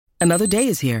Another day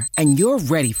is here, and you're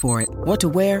ready for it. What to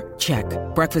wear? Check.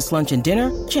 Breakfast, lunch, and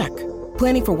dinner? Check.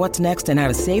 Planning for what's next and how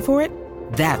to save for it?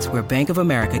 That's where Bank of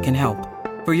America can help.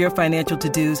 For your financial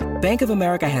to-dos, Bank of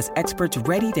America has experts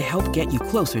ready to help get you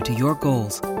closer to your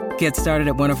goals. Get started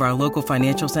at one of our local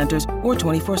financial centers or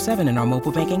 24/7 in our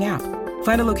mobile banking app.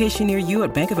 Find a location near you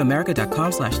at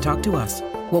bankofamerica.com/talktous.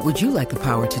 What would you like the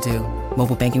power to do?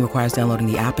 Mobile banking requires downloading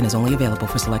the app and is only available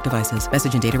for select devices.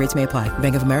 Message and data rates may apply.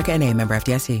 Bank of America N.A., member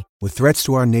FDIC. With threats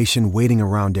to our nation waiting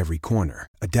around every corner,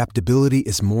 adaptability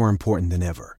is more important than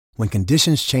ever. When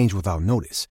conditions change without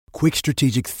notice, quick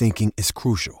strategic thinking is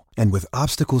crucial. And with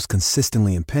obstacles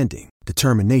consistently impending,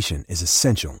 determination is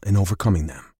essential in overcoming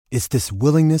them. It's this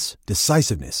willingness,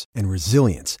 decisiveness, and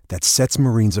resilience that sets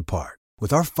Marines apart.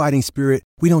 With our fighting spirit,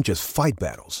 we don't just fight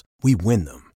battles, we win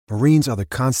them. Marines are the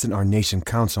constant our nation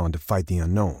counts on to fight the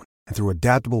unknown. And through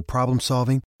adaptable problem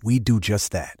solving, we do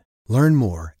just that. Learn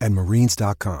more at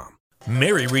marines.com.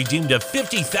 Mary redeemed a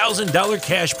 $50,000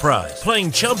 cash prize playing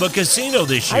Chumba Casino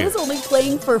this year. I was only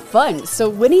playing for fun, so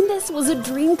winning this was a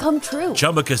dream come true.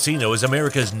 Chumba Casino is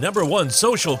America's #1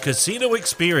 social casino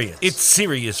experience. It's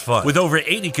serious fun. With over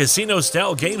 80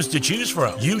 casino-style games to choose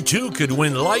from, you too could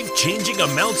win life-changing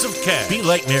amounts of cash. Be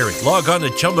like Mary. Log on to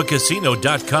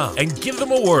ChumbaCasino.com and give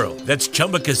them a whirl. That's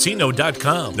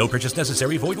ChumbaCasino.com. No purchase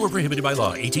necessary. Void where prohibited by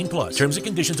law. 18+. Terms and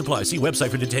conditions apply. See website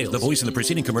for details. The voice in the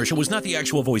preceding commercial was not the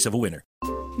actual voice of a winner.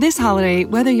 This holiday,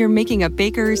 whether you're making a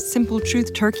Baker's Simple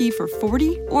Truth turkey for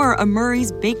 40 or a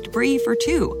Murray's Baked Brie for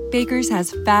 2, Baker's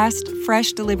has fast,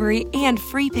 fresh delivery and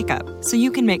free pickup, so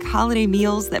you can make holiday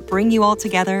meals that bring you all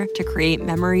together to create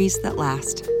memories that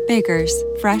last. Baker's,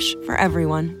 fresh for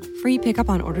everyone. Free pickup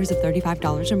on orders of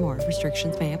 $35 or more.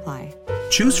 Restrictions may apply.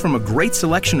 Choose from a great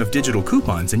selection of digital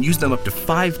coupons and use them up to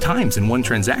 5 times in one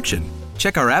transaction.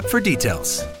 Check our app for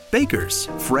details. Baker's,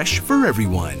 fresh for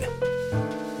everyone.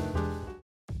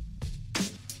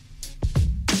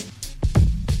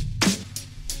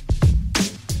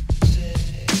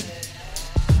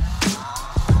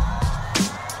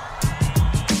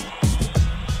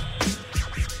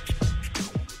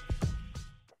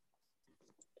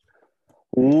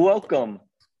 Welcome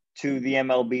to the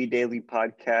MLB Daily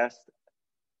Podcast.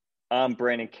 I'm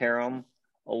Brandon Karam,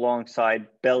 alongside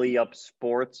Belly Up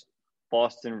Sports,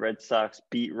 Boston Red Sox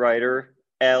beat writer,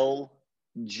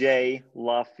 LJ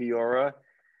LaFiora.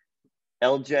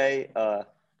 LJ,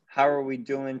 how are we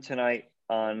doing tonight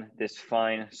on this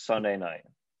fine Sunday night?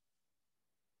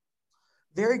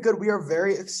 Very good. We are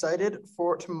very excited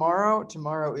for tomorrow.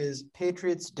 Tomorrow is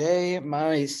Patriots Day,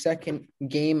 my second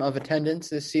game of attendance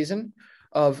this season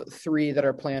of 3 that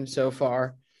are planned so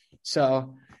far.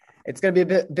 So it's going to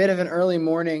be a bit of an early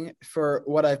morning for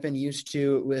what I've been used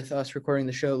to with us recording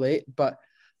the show late, but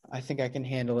I think I can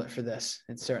handle it for this.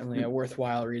 It's certainly a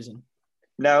worthwhile reason.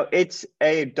 Now, it's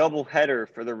a doubleheader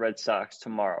for the Red Sox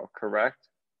tomorrow, correct?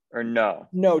 Or no?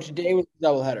 No, today was a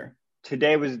doubleheader.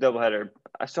 Today was a doubleheader.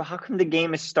 So how come the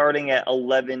game is starting at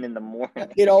 11 in the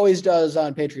morning? It always does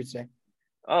on Patriots Day.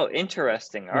 Oh,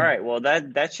 interesting. All right. Well,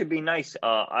 that should be nice.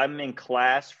 I'm in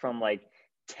class from like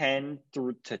 10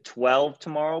 through to 12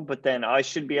 tomorrow, but then I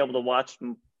should be able to watch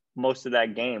most of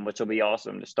that game, which will be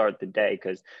awesome to start the day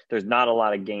because there's not a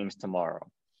lot of games tomorrow.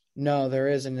 No, there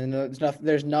isn't. And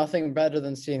there's nothing better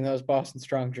than seeing those Boston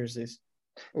Strong jerseys.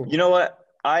 Ooh. You know what?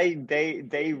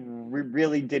 They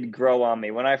really did grow on me.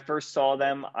 When I first saw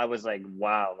them, I was like,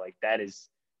 wow, like that is,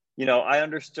 I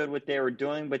understood what they were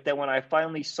doing, but then when I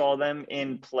finally saw them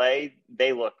in play,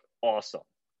 they look awesome.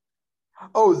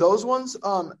 Oh, those ones?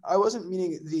 I wasn't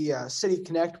meaning the City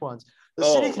Connect ones. The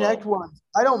City Connect ones,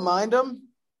 I don't mind them.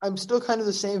 I'm still kind of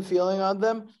the same feeling on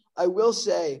them. I will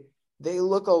say they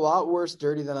look a lot worse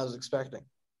dirty than I was expecting.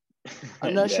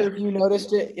 I'm not sure if you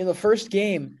noticed it in the first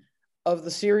game of the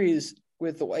series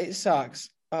with the White Sox.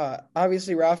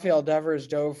 Obviously, Rafael Devers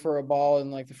dove for a ball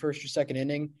in like the first or second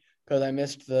inning because I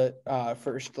missed the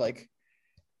first like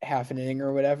half an inning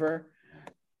or whatever.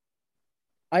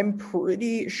 I'm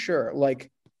pretty sure, like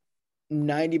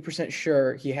 90%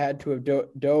 sure he had to have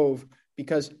dove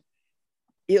because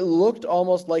it looked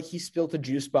almost like he spilt a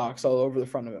juice box all over the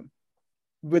front of him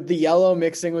with the yellow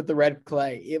mixing with the red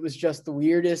clay. It was just the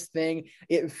weirdest thing.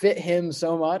 It fit him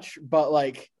so much, but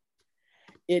like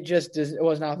it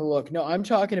was not the look. No, I'm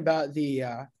talking about the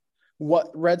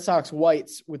Red Sox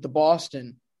whites with the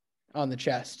Boston on the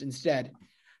chest instead.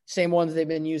 Same ones they've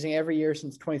been using every year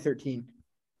since 2013.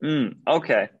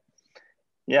 Okay.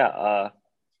 Yeah.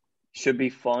 Should be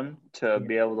fun to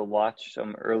be able to watch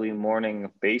some early morning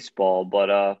baseball.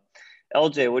 But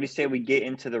LJ, what do you say we get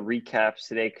into the recaps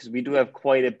today? Because we do have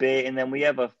quite a bit, and then we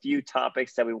have a few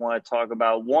topics that we want to talk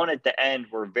about. One at the end,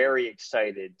 we're very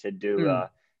excited to do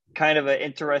kind of an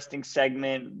interesting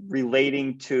segment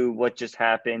relating to what just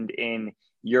happened in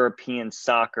European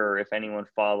soccer, if anyone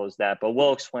follows that. But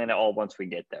we'll explain it all once we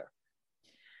get there.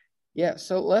 Yeah,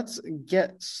 so let's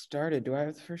get started. Do I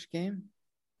have the first game?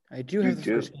 I do have the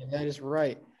first game. That is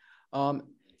right.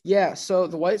 Yeah, so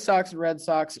the White Sox and Red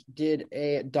Sox did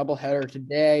a doubleheader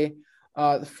today.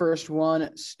 The first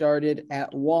one started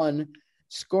at 1.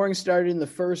 Scoring started in the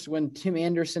first when Tim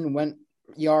Anderson went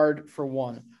yard for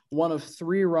 1. One of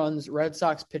 3 runs Red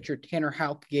Sox pitcher Tanner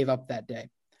Houck gave up that day.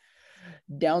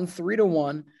 Down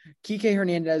 3-1, Kike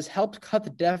Hernandez helped cut the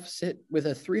deficit with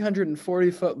a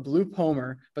 340-foot bloop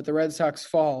homer, but the Red Sox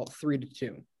fall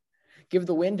 3-2. Give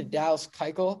the win to Dallas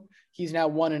Keuchel. He's now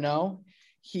 1-0.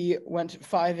 He went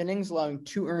 5 innings, allowing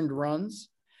 2 earned runs.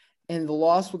 And the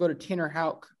loss will go to Tanner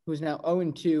Houck, who's now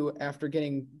 0-2 after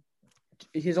getting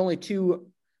his only 2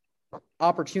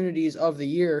 opportunities of the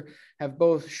year have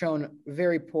both shown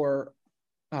very poor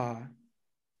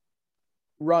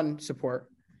run support.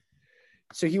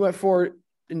 So he went 4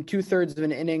 2/3 of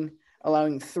an inning,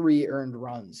 allowing 3 earned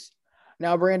runs.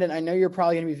 Now, Brandon, I know you're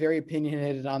probably going to be very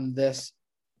opinionated on this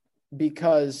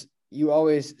because you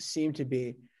always seem to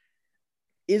be.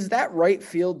 Is that right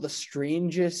field the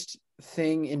strangest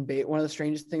thing one of the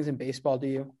strangest things in baseball to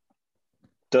you?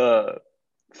 The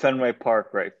Fenway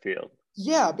Park right field.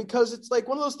 Yeah, because it's like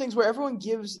one of those things where everyone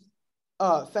gives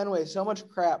Fenway so much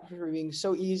crap for being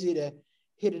so easy to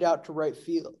hit it out to right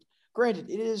field. Granted,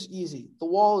 it is easy. The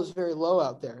wall is very low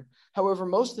out there. However,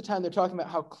 most of the time they're talking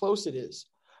about how close it is.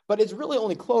 But it's really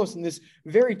only close in this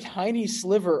very tiny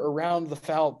sliver around the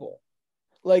foul pole.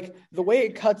 Like, the way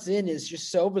it cuts in is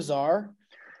just so bizarre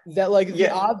that, like, the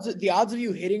odds of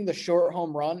you hitting the short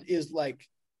home run is, like,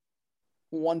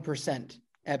 1%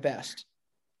 at best.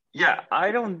 Yeah,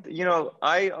 I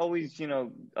always,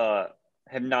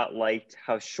 have not liked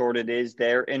how short it is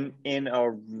there in a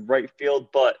right field,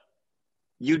 but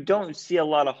you don't see a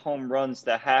lot of home runs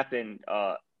that happen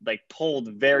like pulled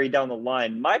very down the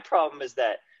line. My problem is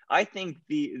that I think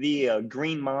the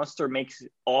Green Monster makes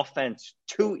offense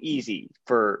too easy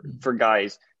for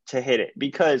guys to hit it,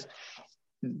 because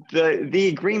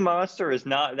the Green Monster is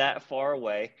not that far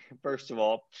away. First of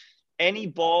all, any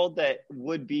ball that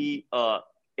would be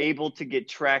able to get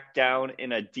tracked down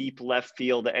in a deep left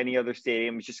field at any other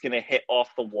stadium is just going to hit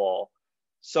off the wall.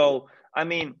 So, I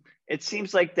mean, it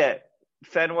seems like that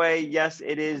Fenway, yes,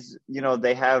 it is,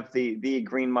 they have the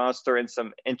Green Monster and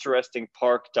some interesting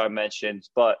park dimensions,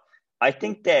 but I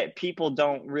think that people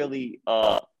don't really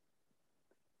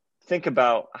think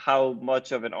about how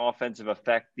much of an offensive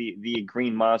effect the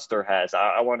Green Monster has.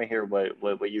 I want to hear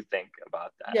what you think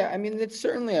about that. Yeah, I mean, it's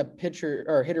certainly a pitcher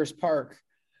or hitter's park,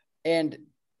 and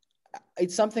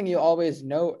it's something you always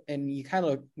note and you kind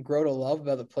of grow to love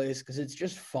about the place because it's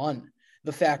just fun.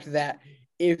 The fact that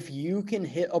if you can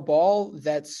hit a ball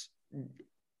that's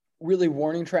really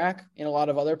warning track in a lot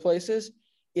of other places,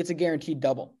 it's a guaranteed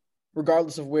double,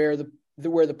 regardless of where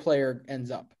the player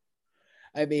ends up.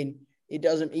 I mean, it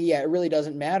really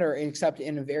doesn't matter, except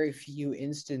in a very few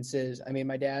instances. I mean,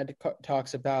 my dad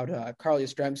talks about Carl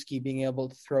Yastrzemski being able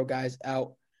to throw guys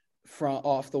out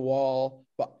off the wall,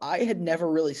 but I had never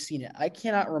really seen it. I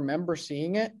cannot remember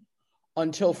seeing it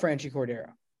until Franchi Cordero.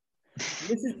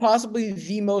 This is possibly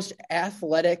the most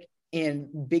athletic and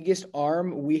biggest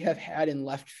arm we have had in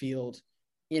left field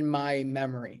in my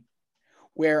memory,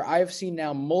 where I've seen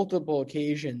now multiple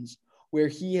occasions where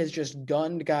he has just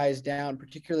gunned guys down.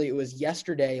 Particularly, it was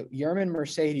yesterday, Yermin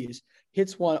Mercedes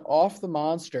hits one off the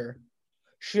monster,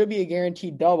 should be a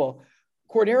guaranteed double.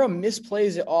 Cordero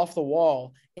misplays it off the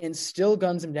wall and still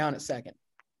guns him down at second.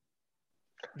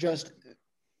 Just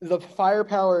the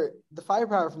firepower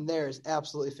from there is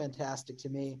absolutely fantastic to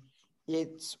me.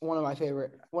 It's one of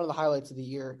the highlights of the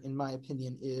year, in my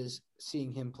opinion, is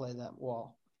seeing him play that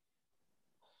wall.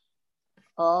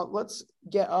 Let's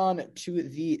get on to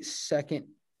the second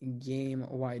game.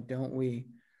 Why don't we?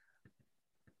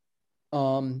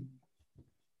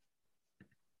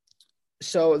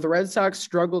 So the Red Sox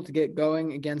struggled to get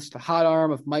going against a hot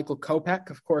arm of Michael Kopech.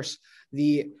 Of course,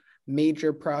 the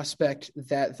major prospect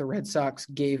that the Red Sox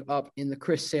gave up in the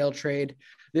Chris Sale trade.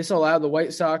 This allowed the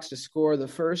White Sox to score the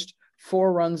first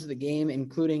 4 runs of the game,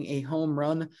 including a home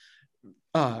run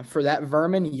for that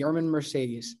vermin, Yermin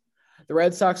Mercedes. The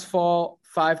Red Sox fall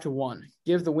 5-1.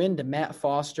 Give the win to Matt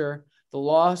Foster. The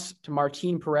loss to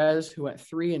Martin Perez, who went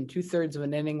 3 2/3 of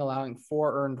an inning, allowing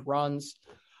 4 earned runs.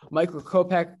 Michael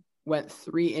Kopech went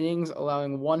 3 innings,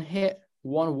 allowing 1 hit,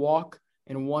 1 walk,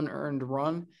 and 1 earned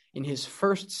run in his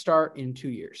first start in 2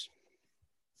 years.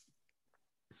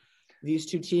 These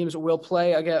two teams will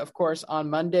play again, of course, on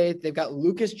Monday. They've got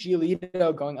Lucas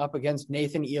Giolito going up against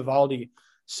Nathan Eovaldi.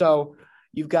 So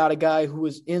you've got a guy who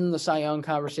was in the Cy Young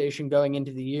conversation going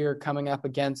into the year coming up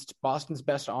against Boston's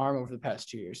best arm over the past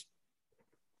 2 years.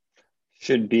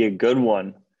 Should be a good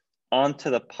one. On to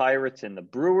the Pirates and the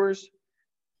Brewers.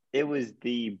 It was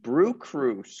the Brew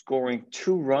Crew scoring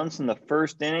 2 runs in the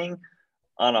first inning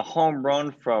on a home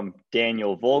run from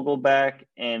Daniel Vogelbach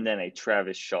and then a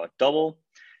Travis Shaw double.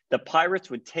 The Pirates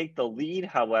would take the lead,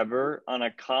 however, on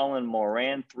a Colin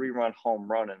Moran 3-run home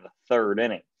run in the third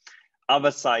inning.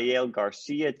 Avisail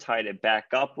Garcia tied it back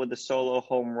up with a solo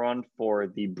home run for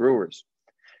the Brewers.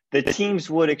 The teams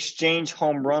would exchange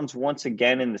home runs once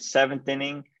again in the 7th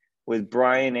inning with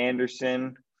Brian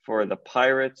Anderson for the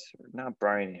Pirates. Not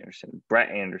Brian Anderson,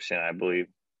 Brett Anderson, I believe,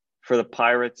 for the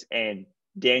Pirates, and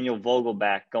Daniel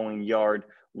Vogelbach going yard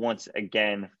once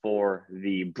again for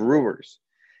the Brewers.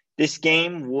 This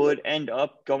game would end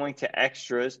up going to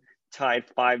extras, tied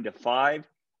 5-5,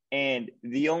 and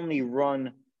the only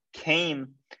run came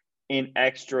in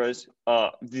extras.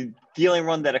 The only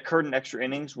run that occurred in extra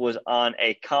innings was on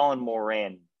a Colin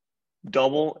Moran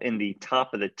double in the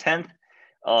top of the 10th,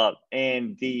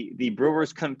 and the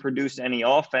Brewers couldn't produce any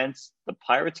offense. The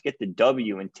Pirates get the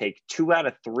W and take 2 out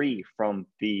of 3 from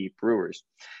the Brewers.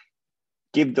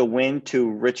 Give the win to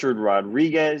Richard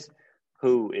Rodriguez,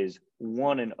 who is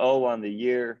 1-0 on the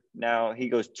year. Now he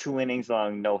goes 2 innings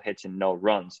long, no hits and no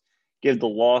runs. Give the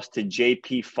loss to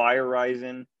JP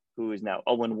Feyereisen, who is now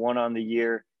 0-1 on the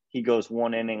year. He goes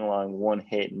 1 inning long, 1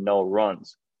 hit, no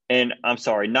runs. And I'm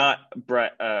sorry, not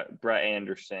Brett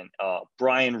Anderson,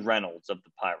 Brian Reynolds of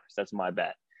the Pirates. That's my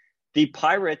bad. The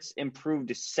Pirates improved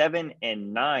to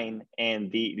 7-9,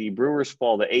 and the Brewers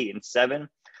fall to 8-7.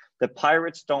 The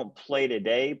Pirates don't play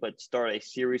today, but start a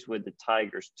series with the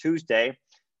Tigers Tuesday.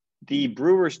 The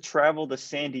Brewers travel to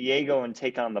San Diego and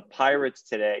take on the Pirates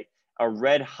today. A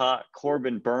red-hot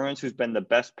Corbin Burnes, who's been the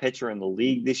best pitcher in the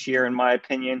league this year, in my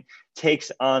opinion,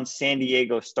 takes on San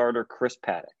Diego starter Chris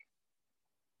Paddock.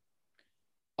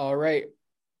 All right.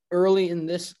 Early in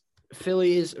this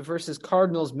Phillies versus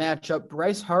Cardinals matchup,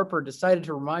 Bryce Harper decided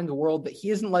to remind the world that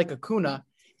he isn't like Acuna.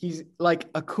 He's like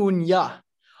Acuna,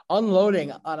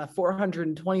 unloading on a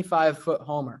 425-foot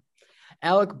homer.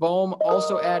 Alec Boehm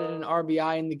also added an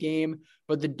RBI in the game,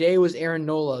 but the day was Aaron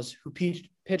Nola's, who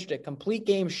pitched a complete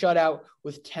game shutout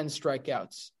with 10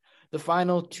 strikeouts. The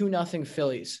final 2-0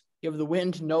 Phillies. Give the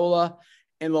win to Nola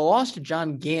and the loss to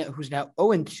John Gant, who's now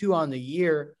 0-2 on the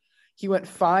year. He went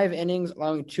 5 innings,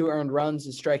 allowing 2 earned runs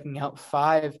and striking out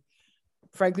 5.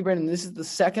 Frankly, Brandon, this is the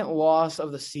second loss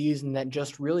of the season that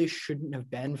just really shouldn't have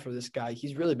been for this guy.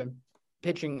 He's really been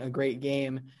pitching a great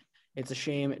game. It's a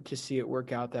shame to see it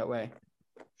work out that way.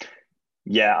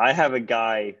 Yeah, I have a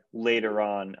guy later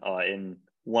on in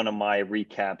one of my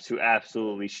recaps who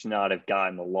absolutely should not have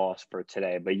gotten the loss for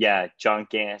today. But yeah, John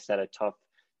Gant had a tough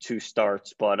 2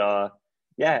 starts. But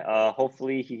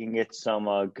hopefully he can get some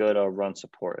good run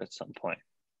support at some point.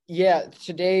 Yeah,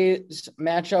 today's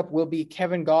matchup will be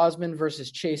Kevin Gausman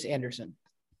versus Chase Anderson.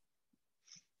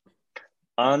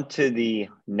 On to the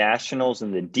Nationals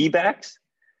and the D-backs.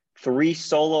 3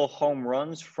 solo home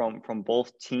runs from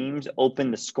both teams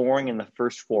opened the scoring in the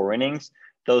first 4 innings.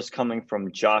 Those coming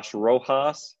from Josh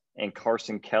Rojas and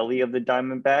Carson Kelly of the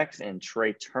Diamondbacks and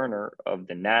Trey Turner of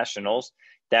the Nationals.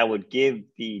 That would give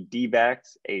the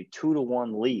D-backs a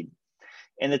 2-1 lead.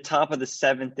 In the top of the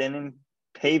 7th inning,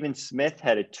 Pavin Smith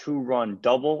had a 2-run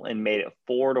double and made it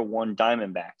 4-1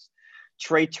 Diamondbacks.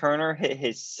 Trey Turner hit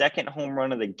his second home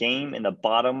run of the game in the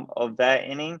bottom of that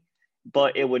inning,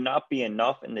 but it would not be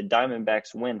enough, and the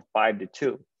Diamondbacks win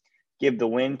 5-2. Give the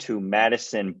win to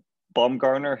Madison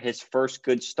Bumgarner, his first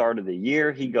good start of the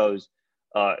year. He goes,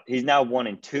 he's now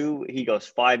 1-2. He goes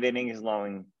 5 innings,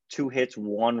 allowing 2 hits,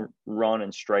 1 run,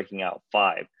 and striking out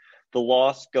 5. The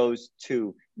loss goes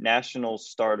to Nationals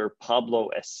starter Pablo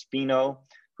Espino,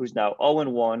 who's now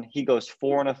 0-1. He goes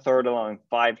 4 1/3, allowing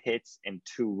 5 hits and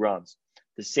 2 runs.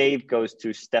 The save goes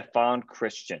to Stefan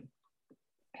Christian,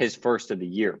 his first of the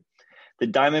year. The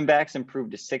Diamondbacks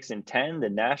improved to 6-10. The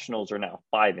Nationals are now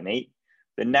 5-8.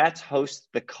 The Nats host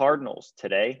the Cardinals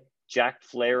today. Jack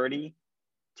Flaherty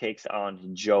takes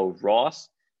on Joe Ross.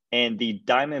 And the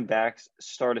Diamondbacks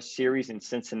start a series in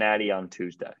Cincinnati on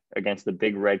Tuesday against the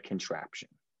Big Red Contraption.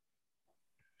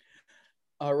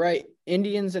 All right,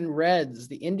 Indians and Reds.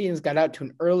 The Indians got out to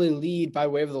an early lead by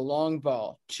way of the long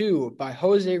ball. 2 by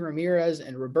Jose Ramirez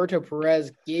and Roberto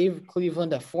Perez gave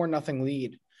Cleveland a 4-0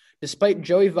 lead. Despite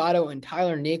Joey Votto and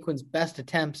Tyler Naquin's best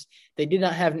attempts, they did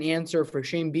not have an answer for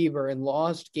Shane Bieber and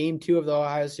lost Game 2 of the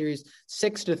Ohio series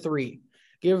 6-3.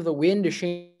 Give the win to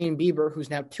Shane Bieber, who's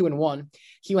now 2-1.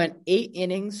 He went 8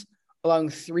 innings, allowing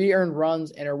 3 earned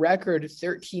runs and a record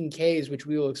 13 Ks, which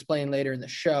we will explain later in the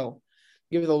show.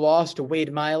 Give the loss to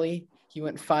Wade Miley. He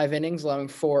went 5 innings, allowing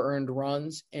 4 earned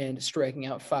runs and striking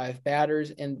out 5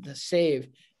 batters. And the save,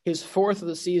 his 4th of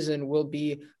the season, will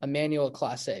be Emmanuel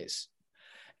Clases.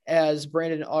 As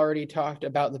Brandon already talked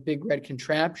about the Big Red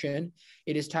contraption,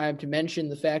 it is time to mention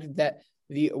the fact that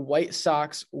the White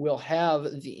Sox will have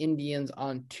the Indians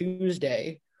on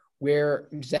Tuesday, where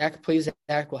Zach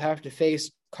Plesac will have to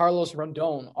face Carlos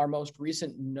Rondon, our most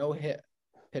recent no-hit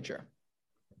pitcher.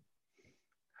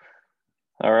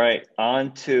 All right,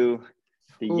 on to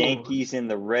the Yankees and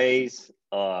the Rays.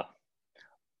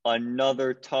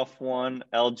 Another tough one.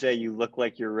 LJ, you look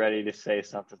like you're ready to say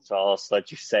something, so I'll just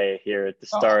let you say it here at the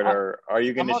start, or are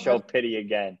you going to show pity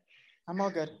again? I'm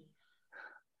all good.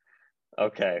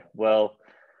 Okay, well,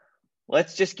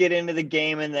 let's just get into the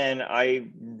game, and then I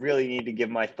really need to give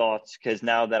my thoughts because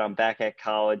now that I'm back at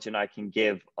college and I can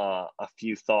give a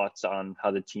few thoughts on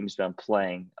how the team's been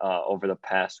playing over the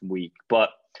past week. But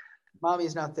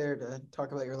Mommy's not there to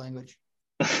talk about your language.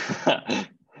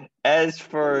 As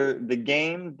for the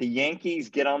game, the Yankees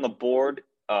get on the board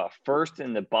first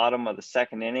in the bottom of the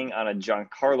second inning on a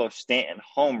Giancarlo Stanton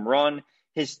home run,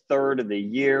 his 3rd of the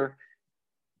year.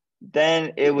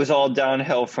 Then it was all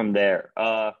downhill from there.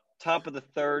 Top of the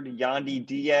 3rd, Yandy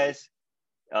Diaz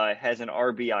has an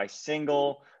RBI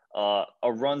single. A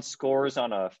run scores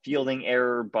on a fielding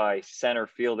error by center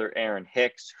fielder Aaron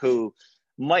Hicks, who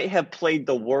might have played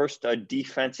the worst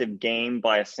defensive game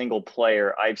by a single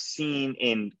player I've seen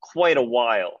in quite a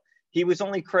while. He was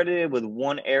only credited with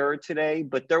 1 error today,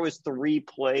 but there was 3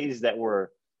 plays that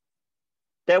were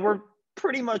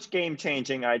pretty much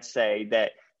game-changing, I'd say,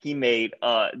 that he made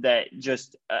that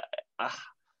just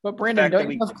But Brandon, don't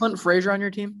you have Clint Frazier on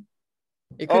your team?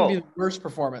 It couldn't be the worst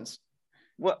performance.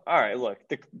 Well, all right, look,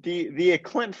 the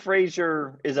Clint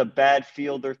Frazier is a bad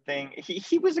fielder thing.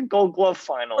 He was a Gold Glove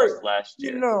finalist last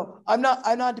year. No, I'm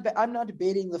not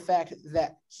debating the fact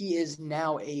that he is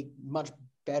now a much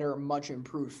better, much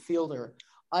improved fielder.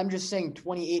 I'm just saying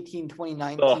 2018,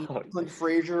 2019, Clint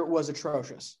Frazier was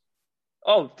atrocious.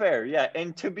 Oh, fair, yeah.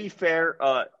 And to be fair,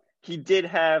 he did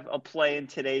have a play in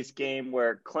today's game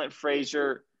where Clint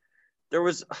Frazier, there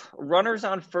was runners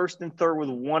on 1st and 3rd with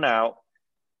 1 out.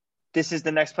 This is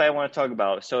the next play I want to talk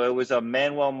about. So it was a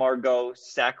Manuel Margot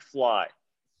sac fly.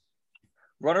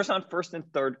 Runners on 1st and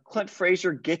 3rd. Clint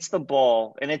Frazier gets the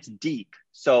ball, and it's deep.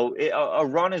 So a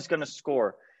run is going to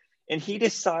score. And he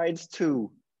decides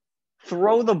to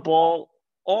throw the ball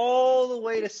all the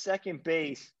way to second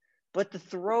base. But the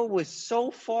throw was so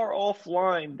far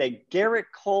offline that Garrett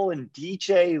Cole and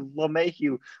DJ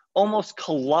LeMahieu almost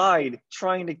collide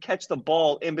trying to catch the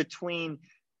ball in between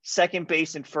second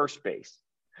base and first base.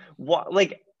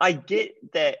 Like, I get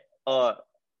that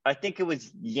I think it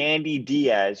was Yandy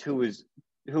Diaz who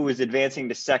was advancing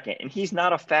to second, and he's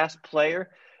not a fast player.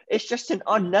 It's just an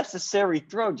unnecessary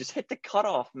throw. Just hit the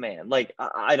cutoff, man. Like,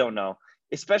 I don't know,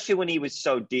 especially when he was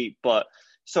so deep. But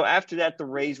so after that, the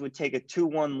Rays would take a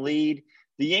 2-1 lead.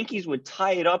 The Yankees would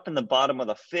tie it up in the bottom of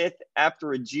the 5th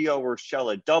after a Gio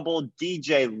Urshela double.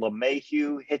 DJ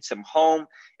LeMahieu hits him home,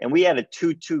 and we had a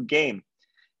 2-2 game.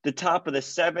 The top of the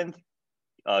 7th,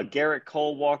 Garrett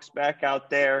Cole walks back out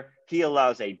there. He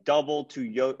allows a double to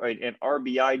an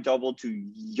RBI double to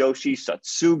Yoshi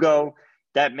Satsugo.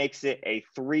 That makes it a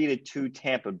 3-2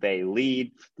 Tampa Bay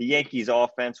lead. The Yankees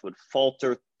offense would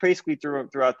falter basically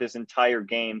throughout this entire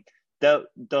game.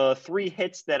 The 3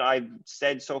 hits that I've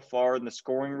said so far in the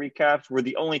scoring recaps were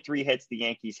the only 3 hits the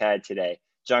Yankees had today.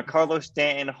 Giancarlo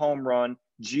Stanton home run,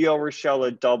 Gio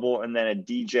Urshela double, and then a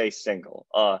DJ single.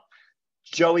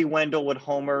 Joey Wendell would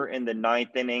homer in the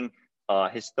 9th inning,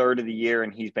 his 3rd of the year,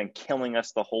 and he's been killing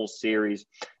us the whole series.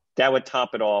 That would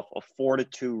top it off, a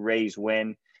 4-2 Rays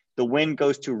win. The win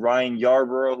goes to Ryan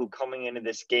Yarbrough, who coming into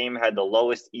this game had the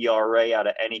lowest ERA out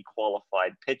of any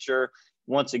qualified pitcher.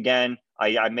 Once again,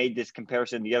 I made this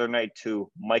comparison the other night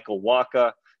to Michael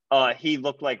Wacha. He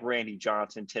looked like Randy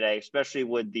Johnson today, especially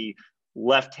with the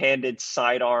left-handed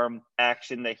sidearm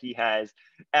action that he has.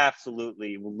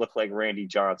 Absolutely will look like Randy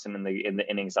Johnson in the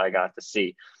innings I got to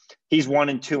see. He's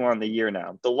 1-2 on the year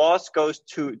now. The loss goes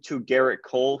to Garrett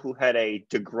Cole, who had a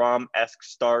DeGrom-esque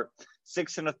start.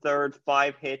 6 1/3,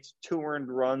 5 hits, 2 earned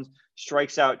runs,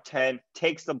 strikes out 10,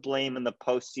 takes the blame in the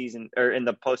postseason or in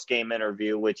the post-game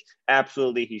interview, which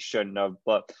absolutely he shouldn't have,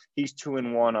 but he's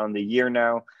 2-1 on the year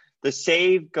now. The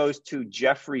save goes to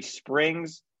Jeffrey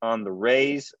Springs on the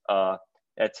Rays.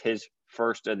 That's his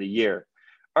first of the year.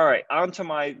 All right, on to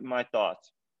my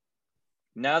thoughts.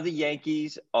 Now the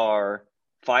Yankees are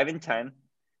 5-10.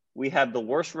 We have the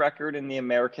worst record in the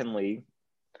American League.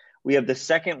 We have the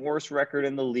second worst record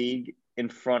in the league in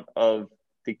front of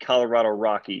the Colorado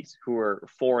Rockies, who are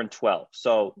 4-12.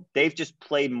 So they've just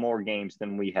played more games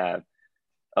than we have.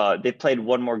 They played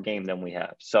one more game than we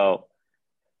have. So,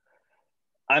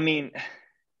 I mean,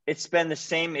 it's been the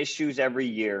same issues every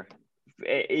year.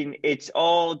 It's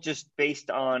all just based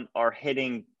on our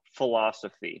hitting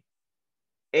philosophy.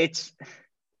 I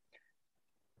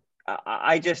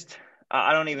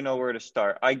don't even know where to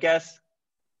start. I guess,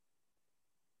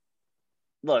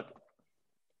 look,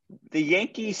 the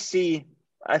Yankees see,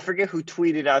 I forget who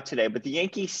tweeted out today, but the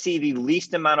Yankees see the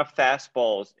least amount of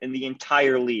fastballs in the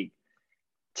entire league.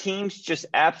 Teams just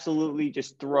absolutely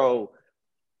just throw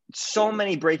so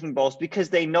many breaking balls because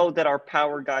they know that our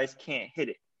power guys can't hit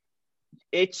it.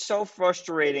 It's so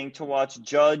frustrating to watch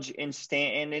Judge and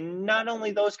Stanton, and not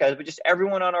only those guys, but just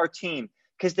everyone on our team,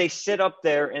 because they sit up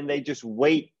there and they just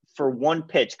wait for one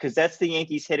pitch, because that's the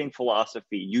Yankees hitting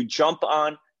philosophy. You jump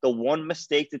on the one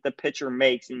mistake that the pitcher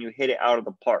makes and you hit it out of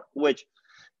the park, which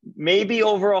maybe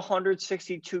over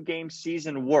 162 game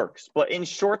season works, but in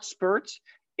short spurts,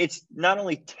 it's not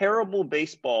only terrible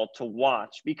baseball to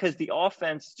watch because the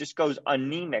offense just goes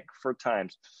anemic for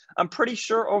times. I'm pretty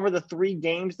sure over the 3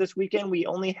 games this weekend, we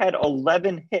only had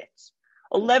 11 hits.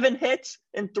 11 hits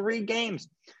in 3 games.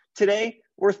 Today,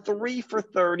 we're 3 for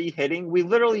 30 hitting. We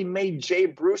literally made Jay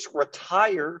Bruce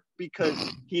retire because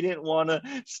he didn't want to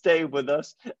stay with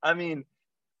us. I mean,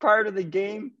 prior to the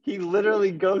game, he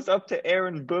literally goes up to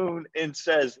Aaron Boone and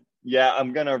says, yeah,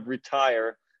 I'm going to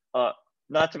retire.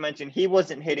 Not to mention, he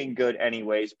wasn't hitting good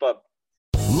anyways, but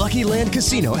Lucky Land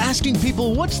Casino, asking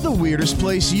people, what's the weirdest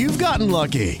place you've gotten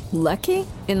lucky? Lucky?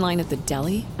 In line at the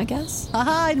deli, I guess?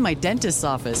 Aha, in my dentist's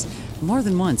office. More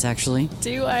than once, actually.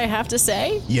 Do I have to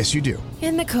say? Yes, you do.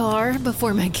 In the car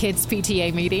before my kids'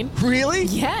 PTA meeting. Really?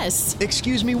 Yes.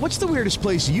 Excuse me, what's the weirdest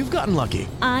place you've gotten lucky?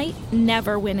 I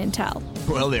never win and tell.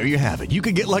 Well, there you have it. You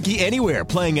can get lucky anywhere,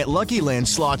 playing at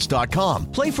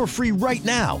LuckyLandSlots.com. Play for free right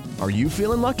now. Are you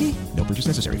feeling lucky? No purchase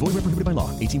necessary. Void where prohibited by law.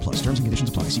 18+. Terms and conditions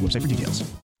apply. See website for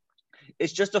details.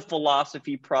 It's just a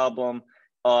philosophy problem.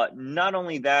 Not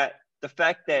only that, the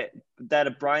fact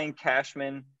that Brian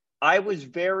Cashman, I was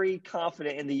very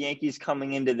confident in the Yankees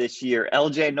coming into this year.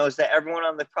 LJ knows that. Everyone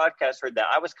on the podcast heard that.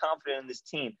 I was confident in this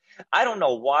team. I don't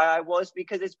know why I was,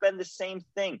 because it's been the same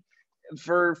thing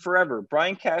for forever.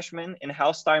 Brian Cashman and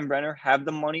Hal Steinbrenner have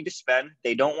the money to spend.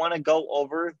 They don't want to go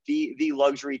over the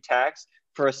luxury tax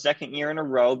for a second year in a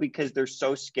row because they're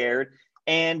so scared.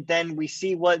 And then we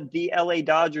see what the LA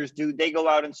Dodgers do. They go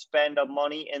out and spend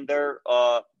money, and they're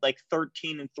like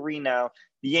 13-3 now.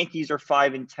 The Yankees are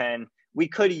 5-10. We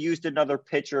could have used another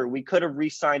pitcher. We could have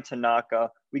re-signed Tanaka.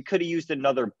 We could have used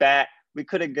another bat. We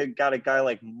could have got a guy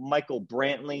like Michael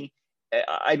Brantley.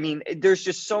 I mean, there's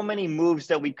just so many moves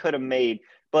that we could have made,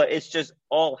 but it's just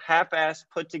all half-assed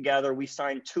put together. We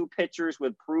signed 2 pitchers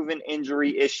with proven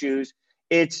injury issues.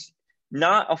 It's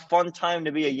not a fun time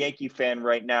to be a Yankee fan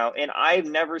right now. And I've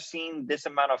never seen this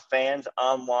amount of fans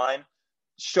online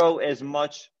show as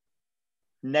much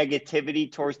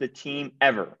negativity towards the team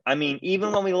ever. I mean,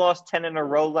 even when we lost 10 in a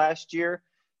row last year,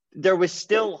 there was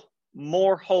still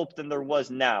more hope than there was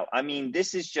now. I mean,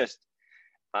 this is just,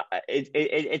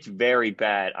 it's very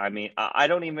bad. I mean, I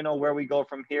don't even know where we go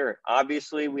from here.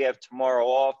 Obviously, we have tomorrow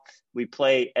off. We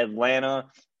play Atlanta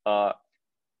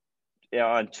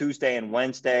on Tuesday and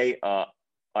Wednesday.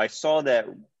 I saw that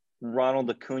Ronald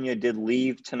Acuna did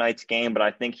leave tonight's game, but I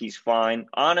think he's fine.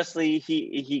 Honestly,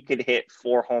 he could hit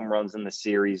 4 home runs in the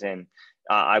series, and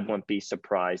I wouldn't be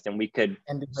surprised. And we could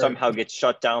somehow get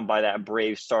shut down by that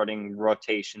Braves starting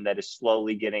rotation that is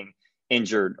slowly getting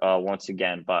injured once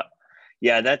again. But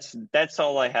yeah, that's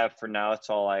all I have for now. That's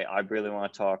all I really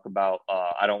want to talk about.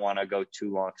 I don't want to go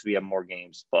too long because we have more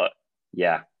games, but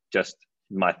yeah, just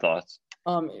my thoughts.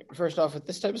 First off, with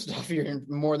this type of stuff, you're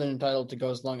more than entitled to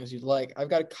go as long as you'd like. I've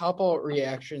got a couple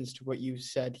reactions to what you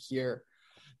said here.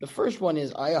 The first one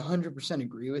is I 100%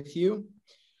 agree with you.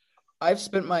 I've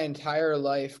spent my entire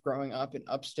life growing up in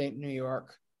upstate New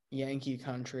York, Yankee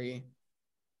country,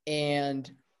 and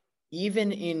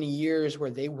even in years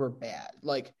where they were bad,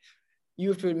 like you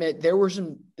have to admit there were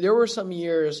some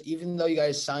years, even though you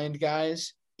guys signed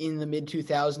guys in the mid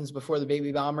 2000s before the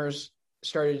baby bombers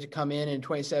started to come in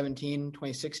 2017,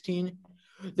 2016,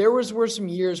 were some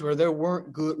years where there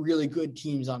weren't really good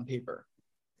teams on paper.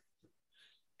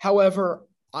 However,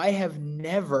 I have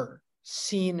never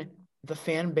seen the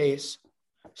fan base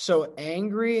so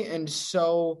angry and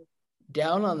so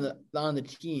down on the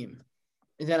team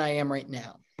than I am right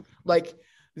now. Like,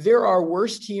 there are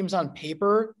worse teams on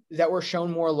paper that were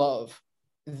shown more love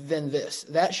than this.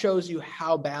 That shows you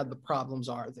how bad the problems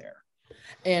are there.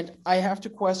 And I have to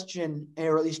question,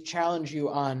 or at least challenge you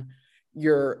on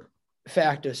your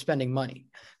fact of spending money,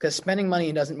 because spending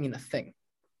money doesn't mean a thing.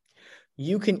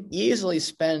 You can easily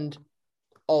spend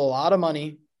a lot of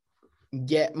money,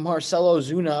 get Marcelo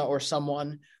Zuna or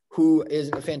someone who is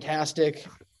a fantastic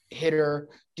hitter,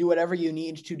 do whatever you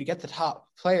need to get the top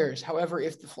players. However,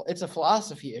 if it's a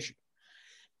philosophy issue,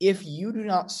 if you do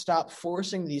not stop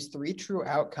forcing these three true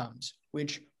outcomes,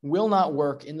 which will not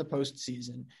work in the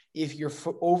postseason, if you're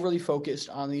overly focused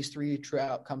on these three true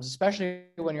outcomes, especially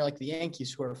when you're like the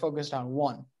Yankees who are focused on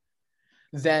one,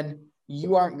 then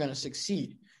you aren't going to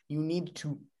succeed. You need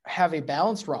to have a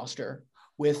balanced roster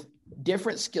with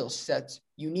different skill sets.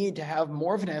 You need to have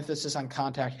more of an emphasis on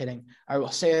contact hitting. I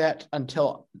will say that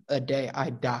until the day I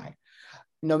die.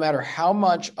 No matter how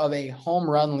much of a home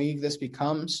run league this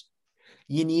becomes,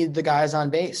 you need the guys on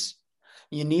base.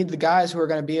 You need the guys who are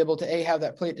going to be able to have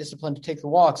that plate discipline to take the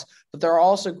walks, but they're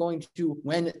also going to,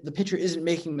 when the pitcher isn't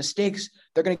making mistakes,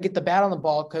 they're going to get the bat on the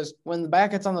ball, because when the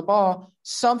bat gets on the ball,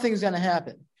 something's going to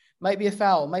happen. Might be a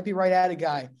foul, might be right at a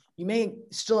guy. You may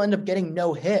still end up getting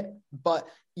no hit, but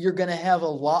you're going to have a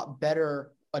lot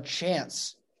better a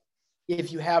chance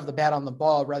if you have the bat on the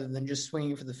ball rather than just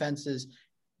swinging for the fences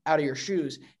out of your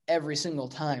shoes every single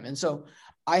time. And so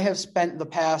I have spent the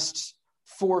past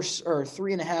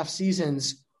 3.5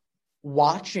 seasons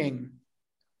watching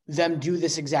them do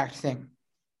this exact thing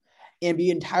and be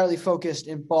entirely focused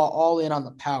and ball all in on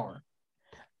the power.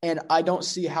 And I don't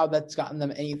see how that's gotten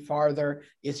them any farther.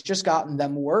 It's just gotten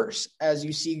them worse, as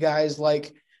you see guys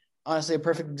like, honestly, a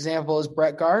perfect example is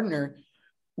Brett Gardner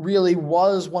really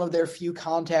was one of their few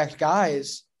contact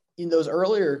guys in those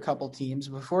earlier couple teams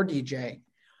before DJ.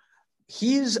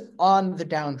 He's on the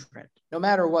downtrend. No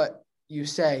matter what you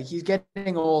say, he's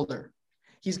getting older.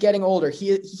 He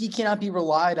cannot be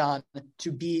relied on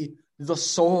to be the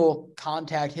sole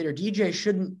contact hitter. DJ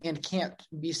shouldn't and can't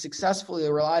be successfully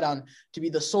relied on to be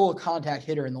the sole contact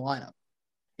hitter in the lineup.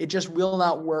 It just will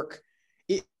not work.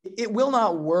 It will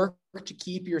not work to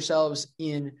keep yourselves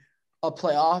in a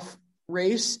playoff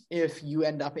race if you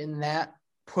end up in that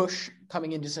push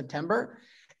coming into September.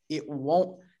 It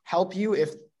won't help you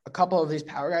if a couple of these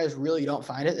power guys really don't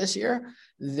find it this year.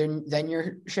 Then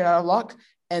you're shit out of luck.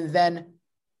 And then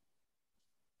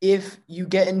if you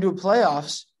get into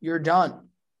playoffs, you're done.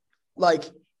 Like,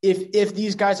 if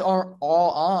these guys aren't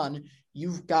all on,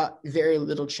 you've got very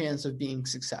little chance of being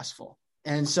successful.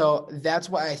 And so that's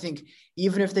why I think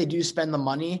even if they do spend the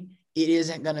money, it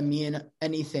isn't going to mean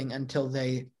anything until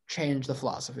they change the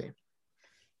philosophy.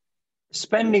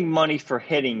 Spending money for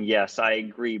hitting, yes, I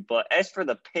agree. But as for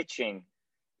the pitching,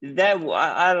 that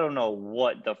I don't know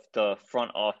what the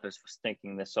front office was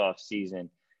thinking this offseason.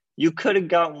 You could have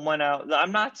gotten one out.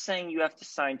 I'm not saying you have to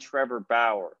sign Trevor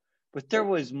Bauer, but there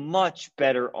was much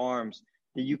better arms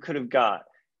that you could have got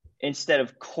instead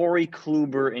of Corey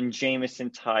Kluber and Jameson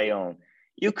Taillon.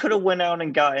 You could have went out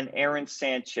and gotten Aaron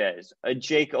Sanchez, a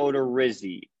Jake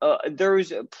Odorizzi. There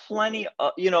was plenty,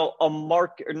 not a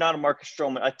Marcus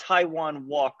Stroman, a Taijuan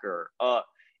Walker.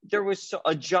 There was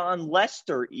a John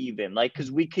Lester even, because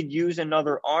we could use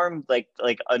another arm, like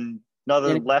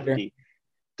another lefty.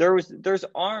 There's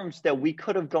arms that we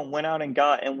could have went out and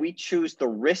got, and we choose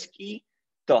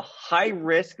the high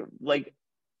risk, like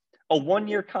a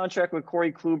 1-year contract with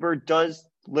Corey Kluber does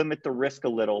limit the risk a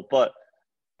little, but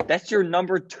that's your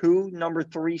number 2, number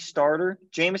 3 starter.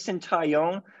 Jameson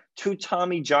Taillon, 2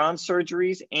 Tommy John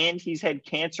surgeries, and he's had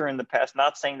cancer in the past.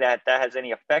 Not saying that has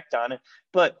any effect on it,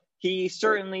 but he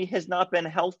certainly has not been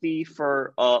healthy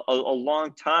for a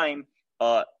long time,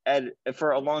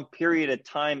 for a long period of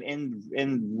time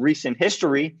in recent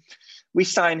history. We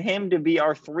signed him to be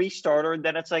our 3 starter.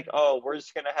 Then it's like, we're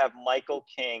just going to have Michael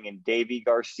King and Davy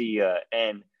Garcia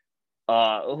and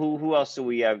who else do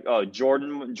we have?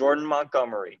 Jordan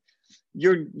Montgomery.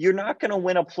 You're not going to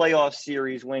win a playoff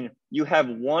series when you have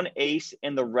one ace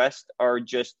and the rest are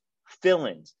just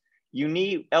fill-ins. You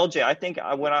need LJ. I think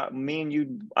I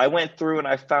went through and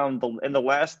I found in the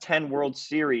last 10 World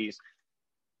Series,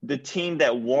 the team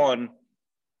that won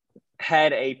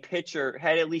had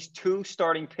at least 2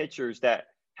 starting pitchers that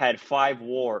had 5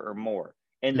 WAR or more,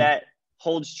 and that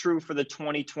holds true for the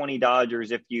 2020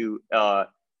 Dodgers if you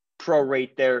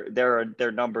prorate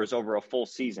their numbers over a full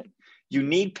season. You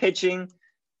need pitching,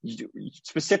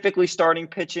 specifically starting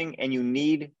pitching, and you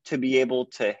need to be able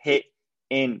to hit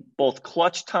in both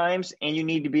clutch times, and you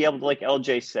need to be able to, like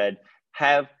LJ said,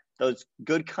 have those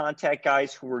good contact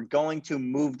guys who are going to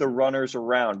move the runners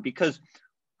around, because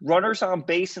runners on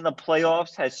base in the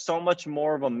playoffs has so much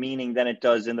more of a meaning than it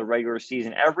does in the regular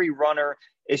season. Every runner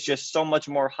is just so much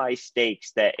more high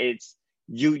stakes that it's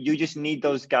you just need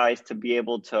those guys to be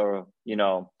able to,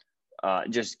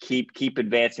 just keep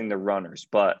advancing the runners.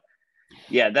 But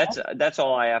yeah, that's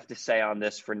all I have to say on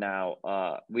this for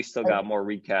now. We still got more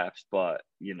recaps, but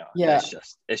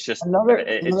it's just another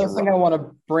thing I want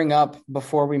to bring up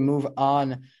before we move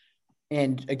on.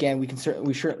 And again, we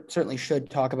certainly should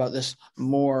talk about this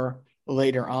more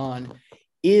later on,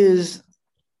 is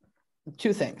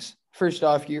two things. First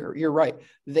off, you're right.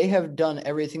 They have done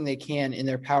everything they can in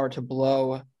their power to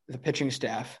blow the pitching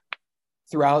staff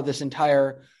throughout this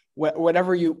entire what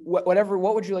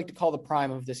would you like to call the prime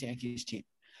of this Yankees team?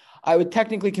 I would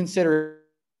technically consider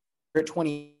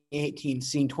 2018,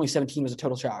 seeing 2017 was a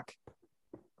total shock.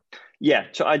 Yeah,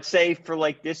 so I'd say for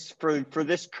this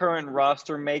current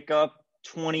roster makeup,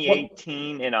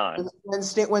 2018 and on.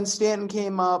 When Stanton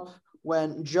came up,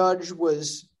 when Judge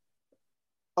was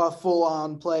a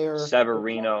full-on player,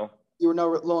 Severino, you were no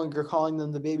longer calling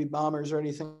them the baby bombers or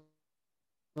anything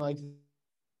like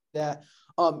that.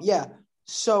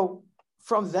 So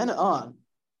from then on,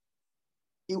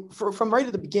 from right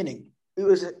at the beginning, it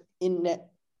was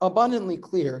abundantly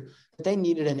clear that they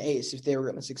needed an ace if they were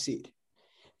going to succeed.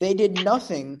 They did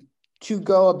nothing to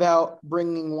go about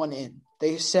bringing one in.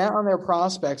 They sat on their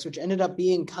prospects, which ended up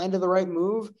being kind of the right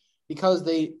move because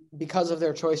of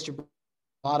their choice to bring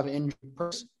a lot of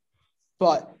injuries.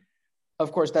 But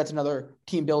of course, that's another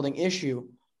team building issue.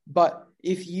 But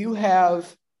if you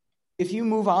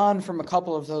move on from a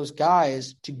couple of those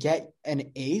guys to get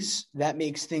an ace, that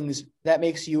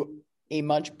makes you a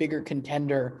much bigger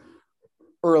contender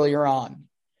earlier on.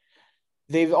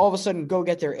 They all of a sudden go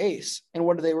get their ace. And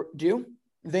what do?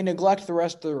 They neglect the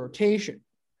rest of the rotation.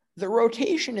 The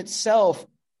rotation itself,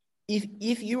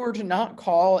 if you were to not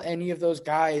call any of those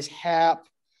guys, Happ,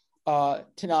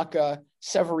 Tanaka,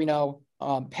 Severino,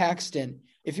 Paxton,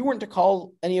 if you weren't to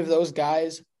call any of those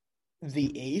guys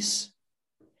the ace,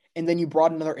 and then you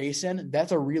brought another ace in,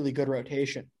 that's a really good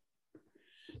rotation.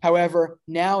 However,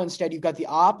 now instead you've got the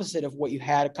opposite of what you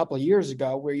had a couple of years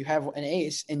ago, where you have an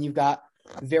ace and you've got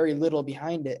very little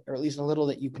behind it, or at least a little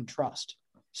that you can trust.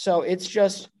 So it's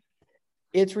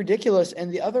ridiculous.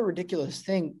 And the other ridiculous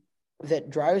thing that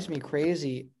drives me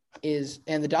crazy is,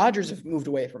 and the Dodgers have moved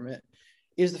away from it,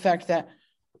 is the fact that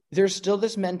there's still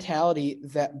this mentality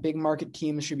that big market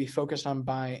teams should be focused on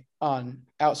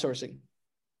outsourcing,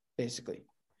 basically.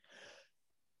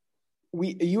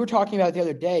 You were talking about it the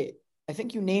other day. I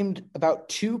think you named about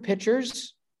 2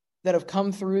 pitchers that have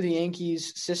come through the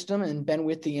Yankees system and been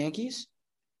with the Yankees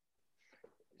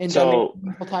and done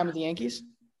meaningful time with the Yankees.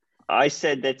 I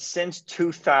said that since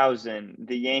 2000,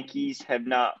 the Yankees have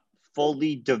not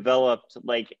fully developed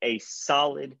like a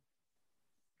solid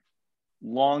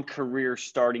long career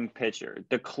starting pitcher.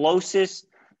 The closest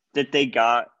that they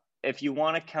got, if you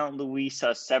want to count Luis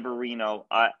Severino,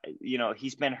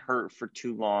 he's been hurt for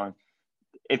too long.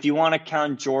 If you want to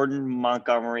count Jordan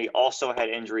Montgomery, also had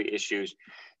injury issues.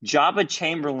 Jabba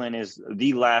Chamberlain is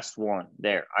the last one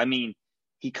there. I mean,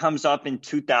 he comes up in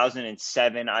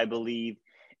 2007, I believe.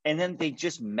 And then they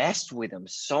just messed with him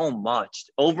so much.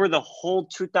 Over the whole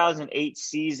 2008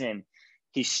 season,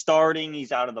 he's starting,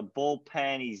 he's out of the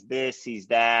bullpen, he's this, he's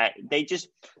that. They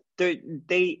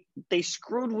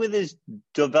screwed with his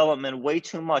development way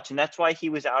too much, and that's why he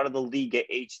was out of the league at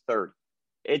age 30.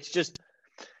 It's just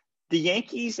the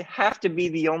Yankees have to be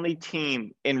the only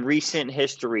team in recent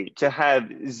history to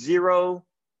have 0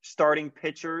 starting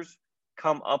pitchers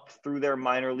come up through their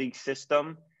minor league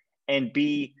system and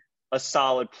be a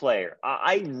solid player.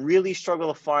 I really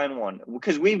struggle to find one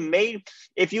because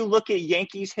if you look at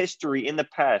Yankees history in the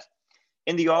past,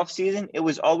 in the offseason, it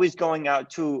was always going out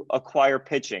to acquire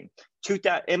pitching.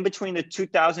 In between the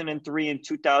 2003 and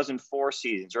 2004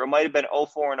 seasons, or it might have been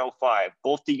 04 and 05,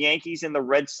 both the Yankees and the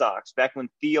Red Sox, back when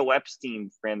Theo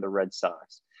Epstein ran the Red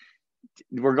Sox,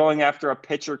 were going after a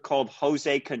pitcher called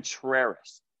Jose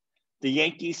Contreras. The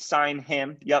Yankees signed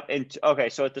him.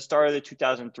 So at the start of the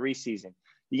 2003 season,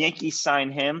 the Yankees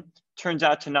signed him. Turns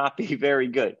out to not be very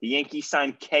good. The Yankees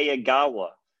signed Kei Agawa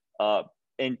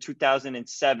in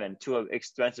 2007 to an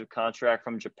expensive contract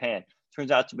from Japan. Turns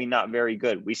out to be not very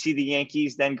good. We see the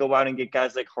Yankees then go out and get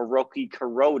guys like Hiroki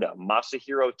Kuroda,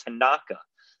 Masahiro Tanaka.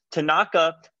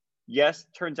 Tanaka, yes,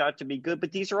 turns out to be good,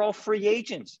 but these are all free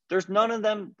agents. There's none of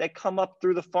them that come up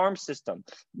through the farm system.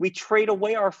 We trade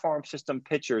away our farm system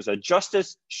pitchers.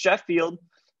 Justice Sheffield,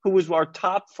 who was our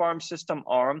top farm system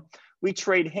arm, we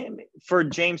trade him for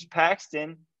James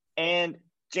Paxton and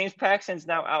James Paxton's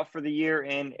now out for the year,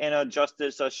 and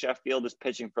Justice Sheffield is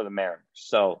pitching for the Mariners.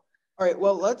 So, all right,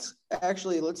 well, let's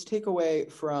take away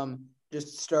from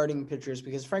just starting pitchers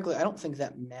because, frankly, I don't think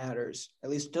that matters. At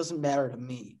least it doesn't matter to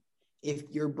me if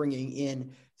you're bringing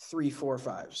in 3, 4,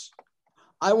 5s.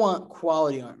 I want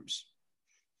quality arms.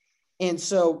 And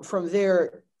so from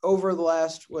there, over the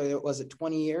last,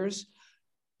 20 years,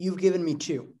 you've given me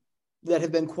 2 that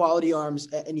have been quality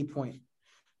arms at any point.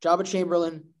 Jabba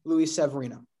Chamberlain, Luis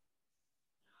Severino.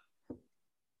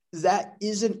 That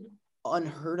isn't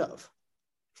unheard of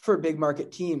for big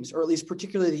market teams, or at least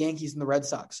particularly the Yankees and the Red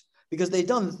Sox, because they've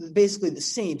done basically the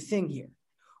same thing here,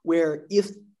 where if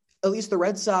at least the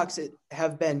Red Sox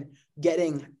have been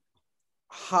getting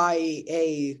high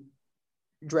A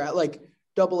draft, like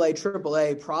AA,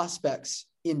 AAA prospects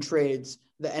in trades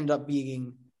that end up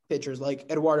being pitchers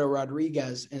like Eduardo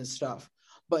Rodriguez and stuff.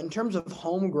 But in terms of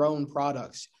homegrown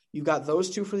products, you've got those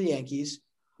 2 for the Yankees.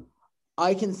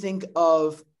 I can think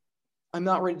of, I'm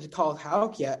not ready to call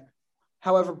Houck yet.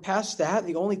 However, past that,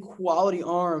 the only quality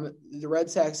arm the Red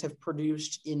Sox have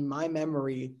produced in my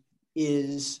memory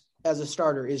is, as a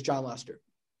starter, is John Lester.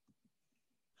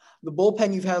 The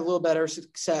bullpen, you've had a little better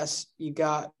success. You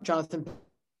got Jonathan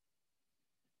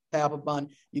Papelbon.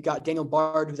 You got Daniel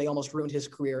Bard, who they almost ruined his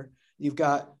career. You've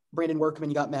got Brandon Workman.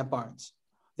 You got Matt Barnes.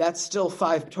 That's still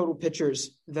 5 total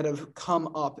pitchers that have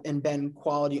come up and been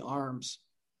quality arms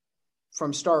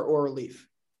from start or relief.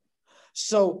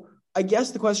 So I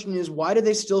guess the question is, why do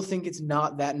they still think it's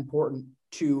not that important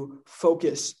to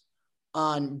focus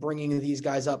on bringing these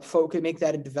guys up, make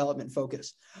that a development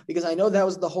focus? Because I know that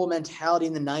was the whole mentality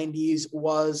in the 90s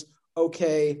was,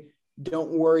 okay,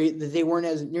 don't worry, that they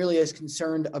weren't nearly as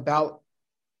concerned about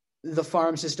the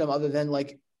farm system other than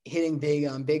like hitting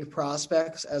big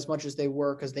prospects as much as they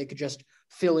were, because they could just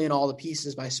fill in all the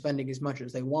pieces by spending as much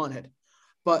as they wanted.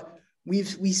 But we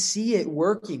see it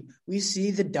working. We see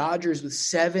the Dodgers with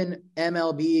 7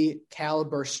 MLB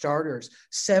caliber starters,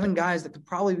 7 guys that could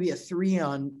probably be a 3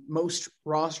 on most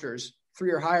rosters,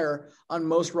 3 or higher on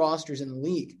most rosters in the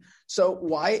league. So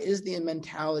why is the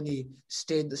mentality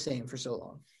stayed the same for so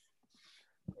long?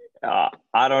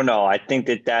 I don't know. I think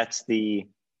that's the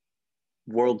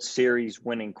World Series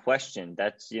winning question.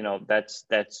 That's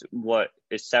what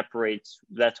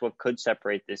could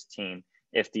separate this team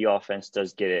if the offense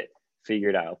does get it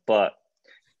figured out. But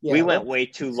we went way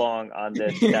too long on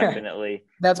this. Definitely,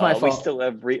 that's my fault. We still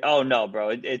have oh no,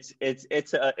 bro, it's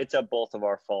a both of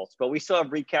our faults. But we still have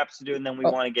recaps to do, and then we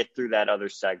want to get through that other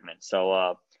segment. So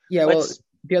well,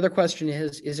 the other question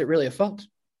is it really a fault?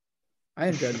 I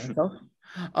enjoyed myself.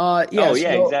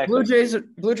 Exactly.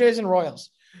 Blue Jays and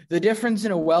Royals. The difference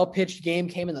in a well-pitched game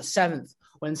came in the 7th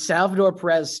when Salvador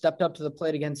Perez stepped up to the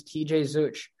plate against TJ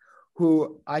Zuch,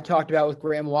 who I talked about with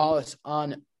Graham Wallace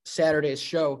on Saturday's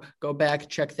show. Go back,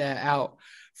 check that out.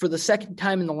 For the second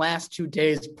time in the last 2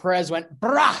 days, Perez went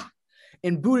brah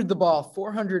and booted the ball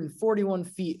 441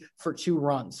 feet for 2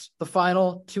 runs. The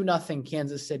final 2-0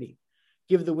 Kansas City.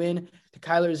 Give the win to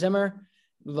Kyler Zimmer,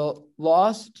 the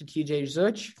loss to TJ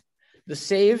Zuch, the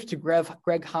save to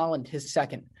Greg Holland, his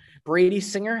second. Brady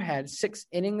Singer had 6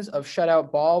 innings of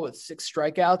shutout ball with 6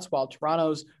 strikeouts, while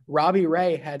Toronto's Robbie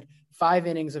Ray had 5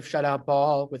 innings of shutout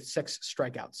ball with 6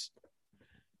 strikeouts.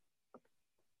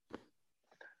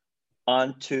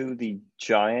 On to the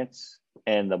Giants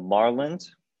and the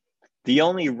Marlins. The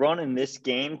only run in this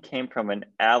game came from an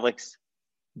Alex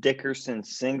Dickerson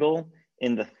single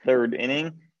in the 3rd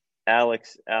inning.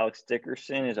 Alex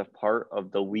Dickerson is a part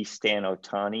of the We Stan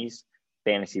Ohtani's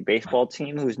fantasy baseball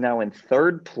team, who's now in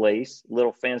 3rd place.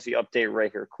 Little fantasy update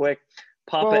right here quick.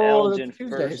 Papa Elgin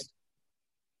first.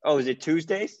 Oh, is it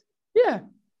Tuesdays? Yeah.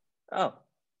 Oh,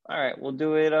 all right. We'll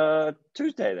do it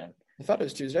Tuesday then. I thought it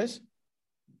was Tuesdays.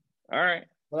 All right.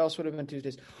 What else would have been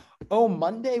Tuesdays? Oh,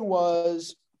 Monday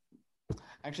was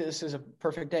 – actually, this is a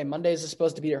perfect day. Mondays is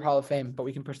supposed to be your Hall of Fame, but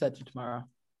we can push that to tomorrow.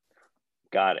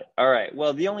 Got it. All right.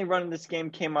 Well, the only run in this game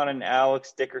came on an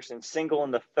Alex Dickerson single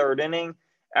in the 3rd inning.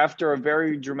 After a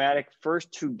very dramatic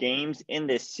first 2 games in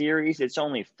this series, it's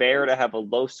only fair to have a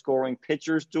low-scoring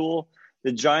pitcher's duel.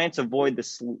 The Giants avoid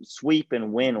the sweep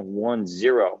and win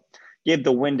 1-0. Give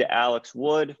the win to Alex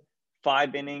Wood.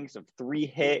 5 innings of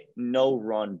 3-hit,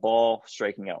 no-run ball,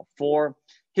 striking out 4.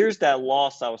 Here's that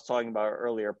loss I was talking about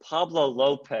earlier. Pablo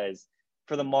Lopez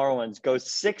for the Marlins goes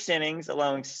 6 innings,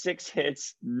 allowing 6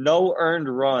 hits, no earned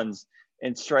runs,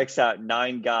 and strikes out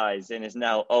 9 guys and is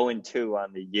now 0-2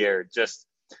 on the year. Just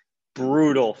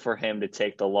brutal for him to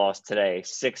take the loss today.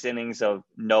 6 innings of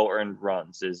no earned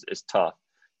runs is tough.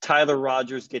 Tyler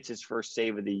Rogers gets his first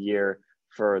save of the year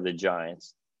for the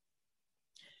Giants.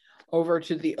 over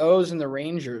to the O's and the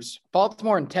Rangers.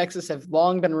 Baltimore and Texas have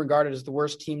long been regarded as the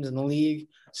worst teams in the league,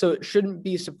 so it shouldn't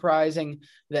be surprising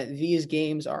that these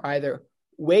games are either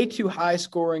way too high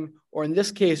scoring or, in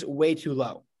this case, way too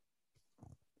low.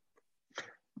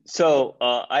 So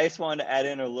I just wanted to add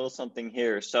in a little something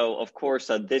here. So, of course,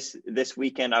 this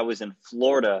weekend I was in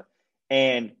Florida,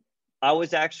 and I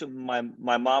was actually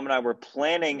my mom and I were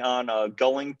planning on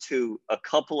going to a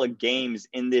couple of games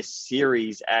in this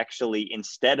series, actually,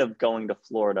 instead of going to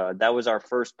Florida. That was our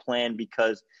first plan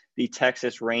because the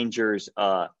Texas Rangers,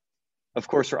 of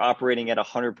course, were operating at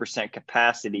 100%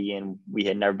 capacity, and we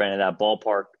had never been in that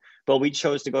ballpark. But we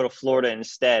chose to go to Florida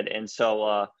instead. And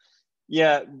so,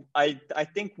 yeah, I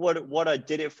think what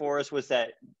did it for us was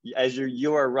that, as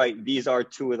you are right, these are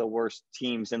two of the worst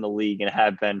teams in the league and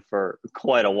have been for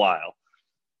quite a while.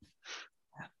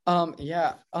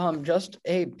 Just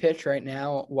a pitch right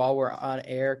now while we're on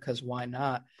air, because why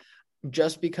not?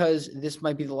 Just because this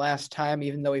might be the last time,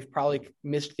 even though we've probably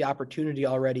missed the opportunity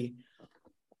already.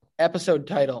 Episode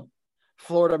title: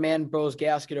 Florida Man Blows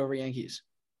Gasket Over Yankees.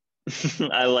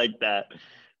 I like that.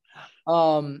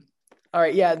 All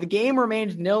right, yeah, the game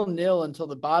remained 0-0 until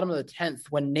the bottom of the 10th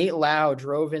when Nate Lau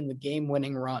drove in the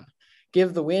game-winning run.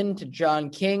 Give the win to John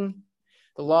King,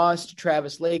 the loss to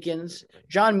Travis Lakins.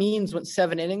 John Means went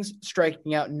 7 innings,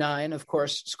 striking out 9, of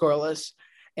course, scoreless.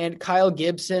 And Kyle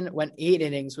Gibson went 8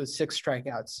 innings with 6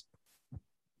 strikeouts.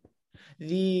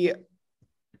 The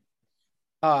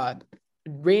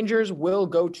Rangers will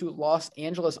go to Los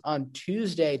Angeles on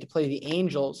Tuesday to play the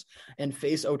Angels and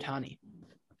face Ohtani.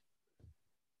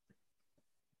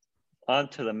 On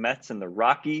to the Mets and the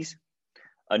Rockies.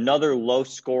 Another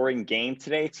low-scoring game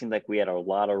today. It seemed like we had a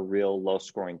lot of real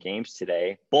low-scoring games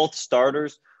today. Both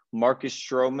starters, Marcus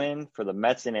Stroman for the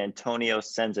Mets and Antonio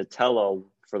Senzatello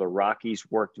for the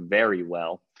Rockies, worked very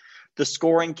well. The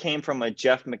scoring came from a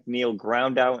Jeff McNeil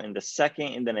ground out in the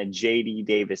second and then a J.D.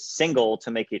 Davis single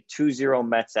to make it 2-0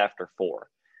 Mets after 4.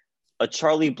 A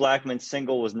Charlie Blackmon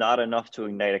single was not enough to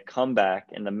ignite a comeback,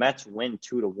 and the Mets win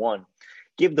 2-1.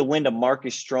 Give the win to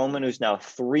Marcus Stroman, who's now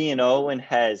 3-0 and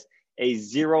has a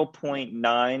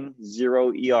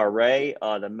 0.90 ERA.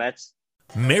 The Mets.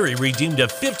 Mary redeemed a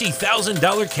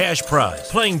 $50,000 cash prize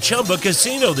playing Chumba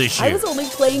Casino this year. I was only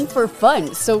playing for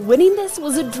fun, so winning this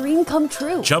was a dream come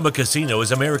true. Chumba Casino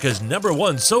is America's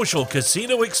 #1 social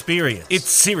casino experience. It's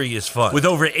serious fun. With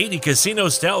over 80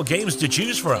 casino-style games to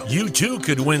choose from, you too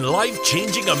could win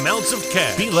life-changing amounts of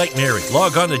cash. Be like Mary.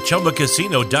 Log on to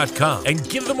ChumbaCasino.com and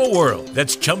give them a whirl.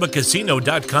 That's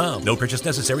ChumbaCasino.com. No purchase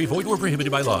necessary. Void where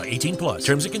prohibited by law. 18 plus.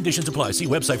 Terms and conditions apply. See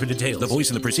website for details. The voice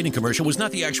in the preceding commercial was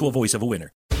not the actual voice of a winner.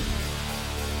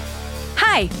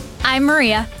 Hi, I'm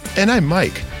Maria. And I'm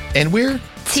Mike. And we're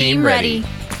Team Ready.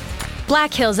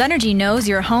 Black Hills Energy knows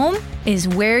your home is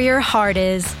where your heart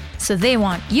is, so they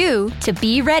want you to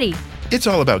be ready. It's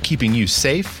all about keeping you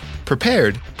safe,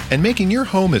 prepared, and making your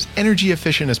home as energy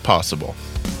efficient as possible.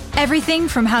 Everything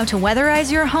from how to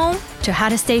weatherize your home to how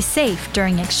to stay safe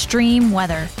during extreme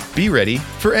weather. Be ready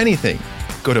for anything.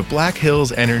 Go to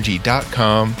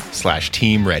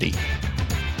blackhillsenergy.com/Team Ready.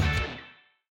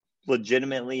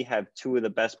 Legitimately have two of the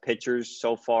best pitchers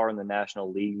so far in the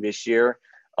National League this year.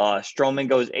 Stroman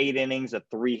goes 8 innings, a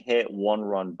 3-hit,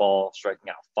 1-run ball, striking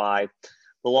out 5.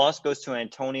 The loss goes to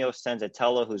Antonio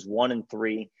Senzatello, who's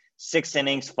 1-3, 6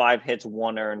 innings, 5 hits,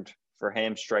 1 earned for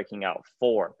him, striking out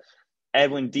 4.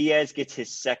 Edwin Diaz gets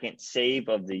his second save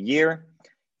of the year.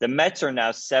 The Mets are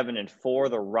now 7-4.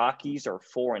 The Rockies are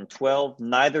 4-12.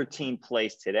 Neither team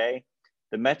plays today.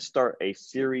 The Mets start a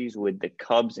series with the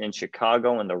Cubs in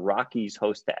Chicago, and the Rockies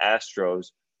host the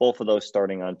Astros, both of those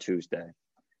starting on Tuesday.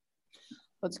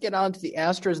 Let's get on to the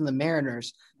Astros and the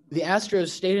Mariners. The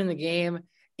Astros stayed in the game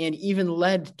and even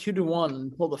led 2-1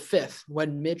 until the 5th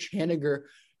when Mitch Haniger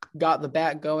got the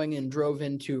bat going and drove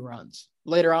in 2 runs.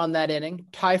 Later on that inning,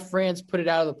 Ty France put it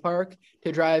out of the park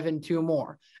to drive in 2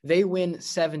 more. They win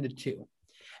 7-2.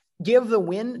 Give the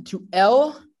win to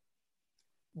L.J.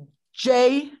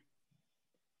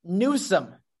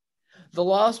 Newsome. The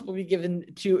loss will be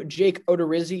given to Jake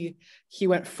Odorizzi. He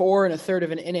went 4 1/3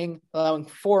 of an inning, allowing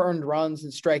 4 earned runs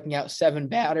and striking out 7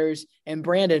 batters. And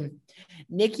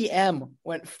Nicky M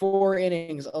went 4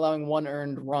 innings, allowing 1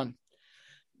 earned run.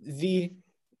 The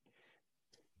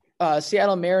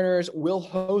Seattle Mariners will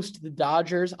host the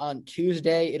Dodgers on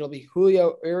Tuesday. It'll be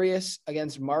Julio Urias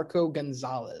against Marco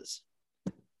Gonzalez.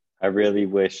 I really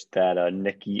wish that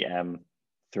Nicky M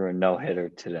threw a no-hitter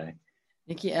today.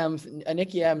 A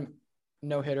Nicky M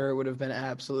no-hitter would have been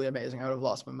absolutely amazing. I would have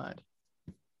lost my mind.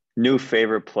 New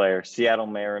favorite player, Seattle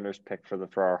Mariners pick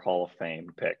for our Hall of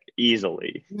Fame pick,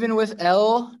 easily. Even with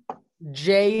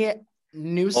L.J.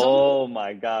 Newsom. Oh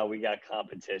my God, we got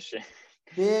competition.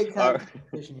 Big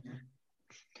competition here.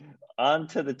 On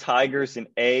to the Tigers and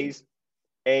A's.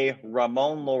 A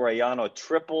Ramon Laureano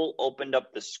triple opened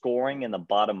up the scoring in the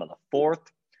bottom of the fourth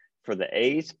for the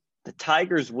A's. The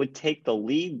Tigers would take the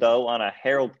lead, though, on a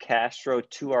Harold Castro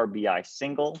 2 RBI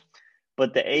single,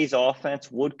 but the A's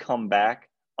offense would come back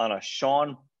on a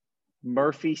Sean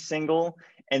Murphy single,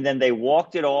 and then they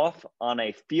walked it off on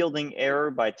a fielding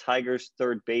error by Tigers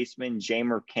third baseman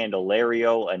Jeimer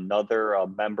Candelario, another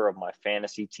member of my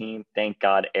fantasy team. Thank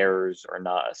God errors are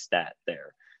not a stat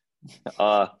there.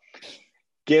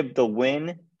 Give the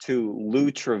win to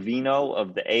Lou Trevino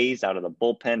of the A's out of the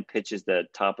bullpen, pitches the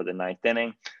top of the ninth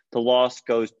inning. The loss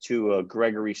goes to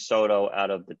Gregory Soto out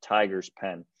of the Tigers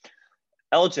pen.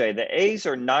 LJ, the A's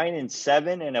are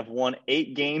 9-7 and have won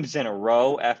 8 games in a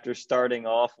row after starting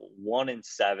off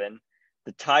 1-7.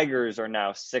 The Tigers are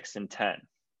now 6-10.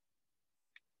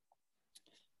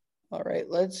 All right,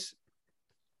 let's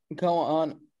go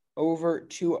on over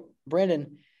to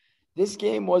Brandon. This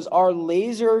game was our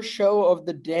laser show of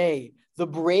the day. The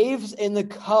Braves and the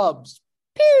Cubs.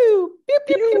 Pew, pew,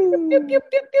 pew, pew, pew, pew,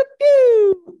 pew, pew,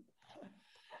 pew.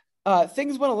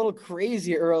 Things went a little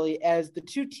crazy early as the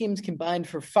two teams combined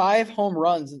for 5 home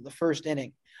runs in the first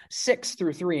inning, 6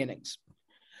 through 3 innings.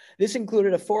 This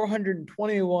included a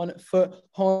 421-foot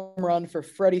home run for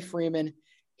Freddie Freeman,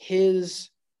 his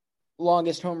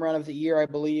longest home run of the year, I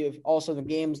believe, also the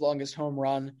game's longest home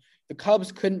run. The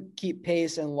Cubs couldn't keep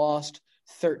pace and lost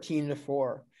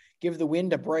 13-4. Give the win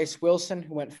to Bryce Wilson,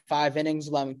 who went 5 innings,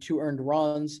 allowing 2 earned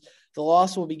runs. The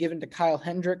loss will be given to Kyle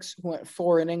Hendricks, who went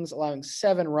 4 innings, allowing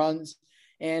 7 runs.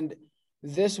 And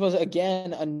this was,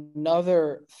 again,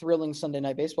 another thrilling Sunday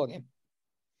Night Baseball game.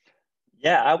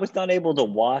 Yeah, I was not able to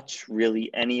watch really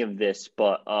any of this,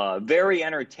 but very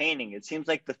entertaining. It seems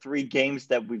like the 3 games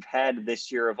that we've had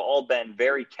this year have all been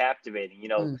very captivating.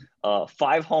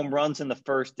 5 home runs in the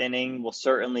first inning will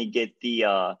certainly get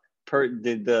the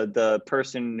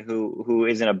person who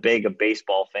isn't a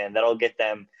baseball fan. That'll get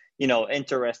them,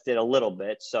 interested a little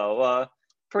bit. So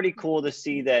pretty cool to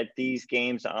see that these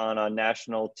games on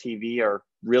national TV are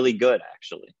really good,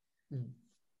 actually. Mm-hmm.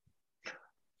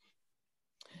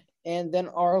 And then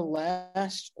our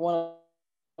last one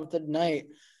of the night,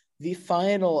 the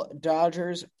final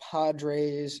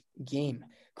Dodgers-Padres game.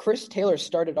 Chris Taylor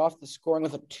started off the scoring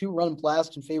with a 2-run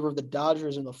blast in favor of the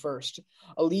Dodgers in the first,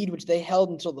 a lead which they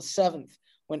held until the 7th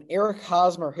when Eric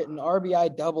Hosmer hit an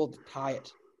RBI double to tie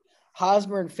it.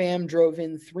 Hosmer and Pham drove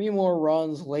in 3 more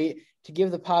runs late to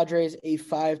give the Padres a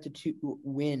 5-2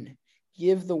 win.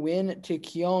 Give the win to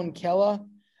Keone Kela,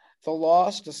 the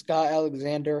loss to Scott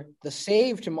Alexander, the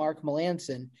save to Mark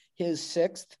Melancon, his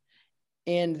 6th.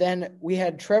 And then we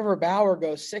had Trevor Bauer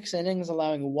go 6 innings,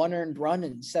 allowing 1 earned run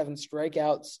and 7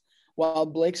 strikeouts, while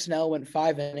Blake Snell went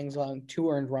 5 innings, allowing 2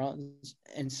 earned runs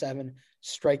and 7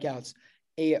 strikeouts.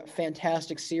 A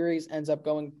fantastic series, ends up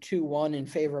going 2-1 in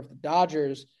favor of the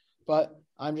Dodgers, but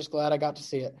I'm just glad I got to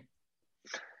see it.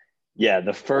 Yeah,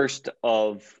 the first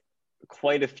of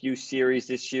quite a few series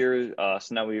this year.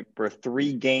 So now we're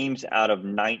 3 games out of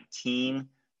 19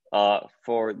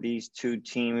 for these 2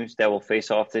 teams that will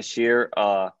face off this year.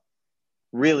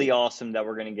 Really awesome that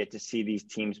we're going to get to see these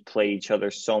teams play each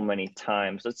other so many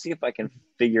times. Let's see if I can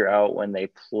figure out when they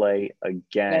play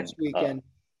again.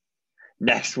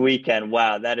 Next weekend.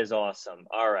 Wow, that is awesome.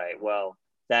 All right, well,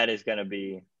 that is going to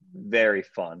be very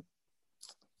fun.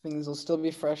 Things will still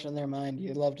be fresh in their mind.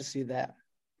 You'd love to see that.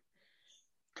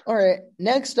 All right,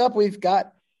 next up, we've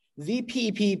got the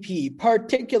PPP,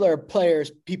 particular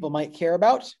players people might care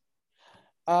about.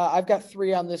 I've got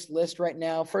 3 on this list right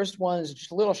now. First one is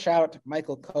just a little shout out to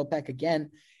Michael Kopech again.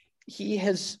 He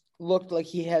has looked like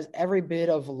he has every bit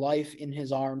of life in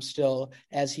his arm still,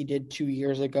 as he did 2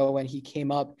 years ago when he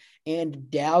came up and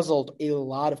dazzled a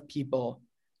lot of people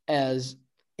as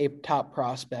a top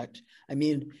prospect. I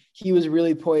mean, he was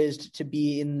really poised to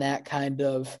be in that kind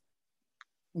of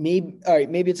maybe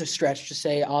it's a stretch to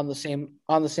say on the same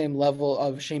level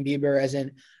of Shane Bieber, as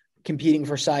in competing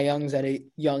for Cy Youngs at a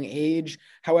young age.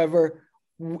 However,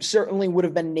 certainly would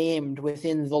have been named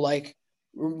within the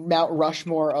Mount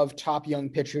Rushmore of top young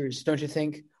pitchers, don't you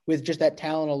think? With just that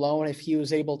talent alone, if he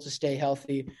was able to stay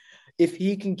healthy, if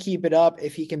he can keep it up,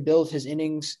 if he can build his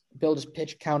innings, build his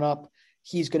pitch count up,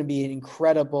 he's going to be an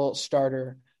incredible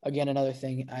starter. Again, another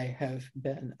thing I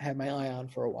had my eye on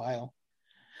for a while.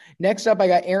 Next up, I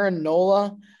got Aaron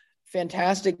Nola.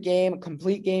 Fantastic game,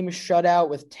 complete game shutout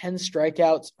with 10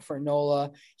 strikeouts for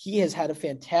Nola. He has had a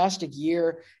fantastic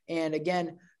year. And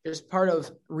again, just part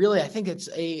of really, I think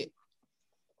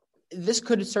this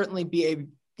could certainly be a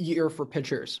year for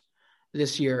pitchers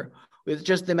this year, with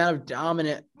just the amount of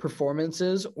dominant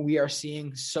performances we are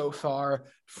seeing so far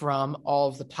from all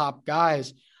of the top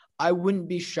guys, I wouldn't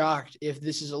be shocked if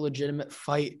this is a legitimate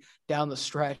fight down the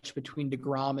stretch between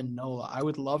DeGrom and Nola. I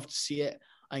would love to see it.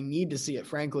 I need to see it,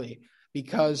 frankly,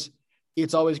 because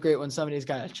it's always great when somebody's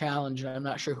got a challenge, and I'm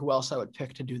not sure who else I would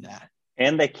pick to do that.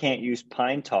 And they can't use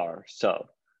pine tar, so.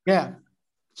 Yeah.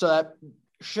 So that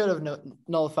should have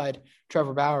nullified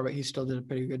Trevor Bauer, but he still did a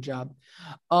pretty good job.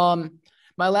 My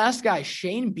last guy,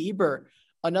 Shane Bieber.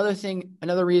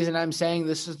 Another reason I'm saying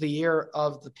this is the year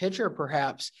of the pitcher,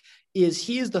 perhaps, is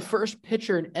he is the first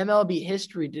pitcher in MLB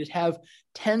history to have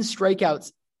 10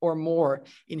 strikeouts or more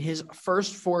in his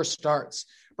first 4 starts.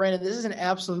 Brandon, this is an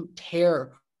absolute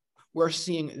tear. We're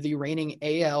seeing the reigning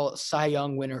AL Cy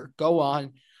Young winner go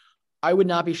on. I would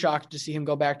not be shocked to see him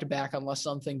go back-to-back unless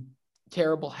something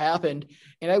terrible happened.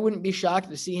 And I wouldn't be shocked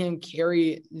to see him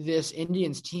carry this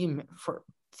Indians team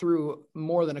through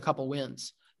more than a couple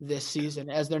wins this season,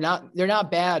 as they're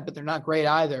not bad, but they're not great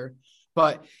either.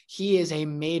 But he is a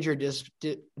major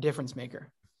difference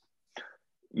maker.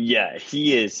 Yeah,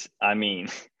 he is. I mean,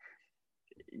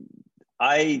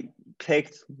 I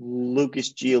picked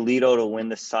Lucas Giolito to win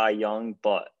the Cy Young,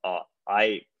 but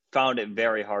I found it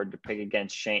very hard to pick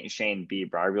against Shane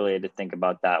Bieber. I really had to think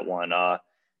about that one. I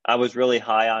was really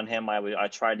high on him. I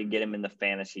tried to get him in the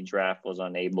fantasy draft, was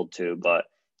unable to, but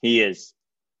he is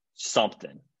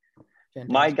something.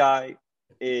 Fantastic. My guy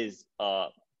is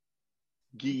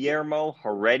Guillermo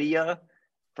Heredia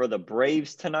for the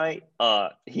Braves tonight.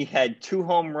 He had 2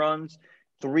 home runs,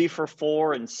 3 for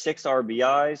 4, and 6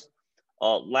 RBIs.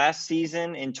 Last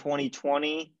season in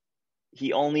 2020,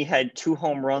 he only had 2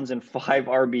 home runs and 5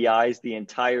 RBIs the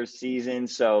entire season.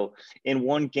 So in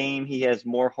one game, he has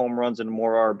more home runs and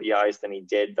more RBIs than he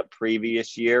did the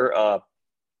previous year.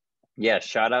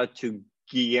 Shout out to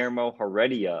Guillermo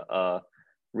Heredia.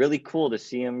 Really cool to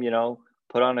see him,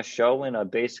 put on a show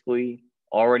and basically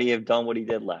already have done what he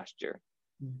did last year.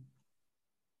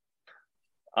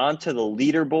 On to the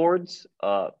leaderboards.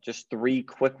 Just 3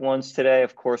 quick ones today.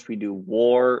 Of course, we do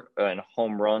WAR and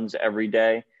home runs every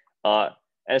day.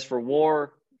 As for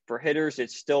WAR, for hitters,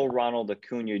 it's still Ronald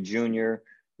Acuna Jr.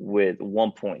 with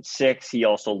 1.6. He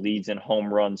also leads in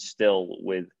home runs still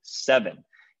with 7.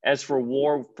 As for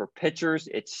WAR for pitchers,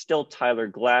 it's still Tyler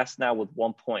Glass now with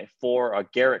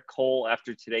 1.4. Garrett Cole,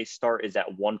 after today's start, is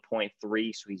at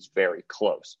 1.3, so he's very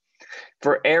close.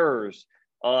 For errors,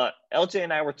 LJ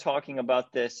and I were talking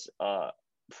about this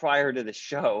prior to the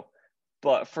show,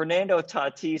 but Fernando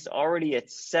Tatis already at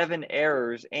 7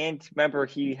 errors, and remember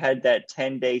he had that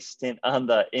 10-day stint on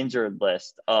the injured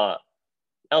list.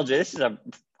 LJ, this is a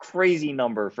crazy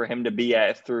number for him to be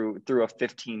at through a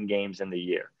 15 games in the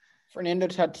year. Fernando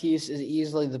Tatis is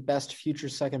easily the best future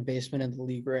second baseman in the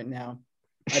league right now.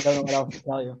 I don't know what else to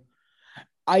tell you.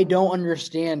 I don't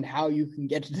understand how you can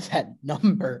get to that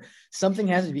number. Something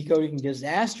has to be going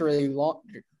disastrously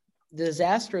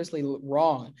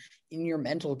wrong in your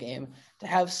mental game to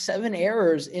have 7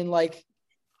 errors in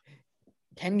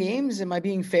 10 games. Am I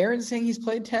being fair in saying he's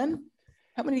played 10?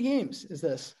 How many games is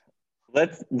this?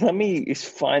 Let me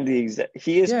find the exact.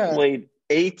 He has played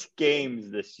 8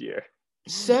 games this year.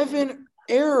 7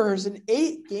 errors in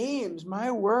 8 games.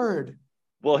 My word.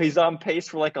 Well, he's on pace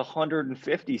for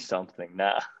 150 something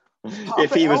now.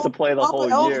 If he was to play the whole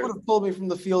year, would have pulled me from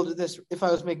the field at this if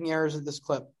I was making errors at this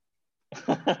clip.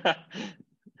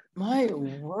 My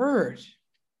word,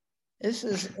 this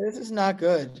is not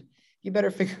good. You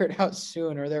better figure it out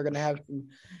soon, or they're going to have some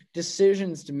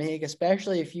decisions to make.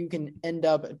 Especially if you can end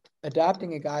up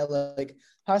adopting a guy like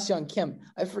Ha-Seong Kim.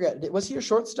 I forget, was he a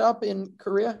shortstop in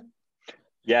Korea?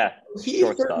 Yeah, he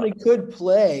certainly could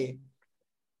play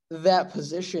that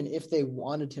position if they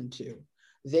wanted him to.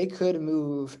 They could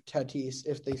move Tatis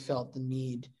if they felt the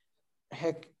need.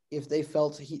 Heck, if they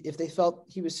felt he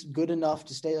was good enough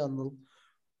to stay on the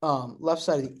left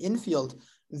side of the infield,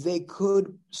 they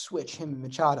could switch him and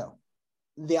Machado.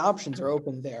 The options are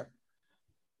open there.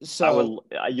 So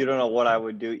you don't know what I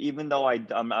would do, even though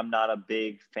I'm not a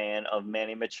big fan of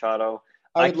Manny Machado.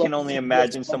 I can only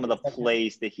imagine some of the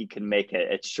plays that he can make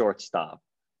at shortstop.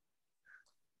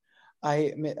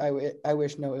 I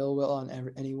wish no ill will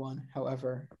on anyone.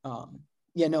 However, I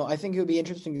think it would be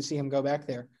interesting to see him go back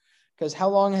there, because how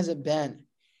long has it been?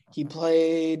 Did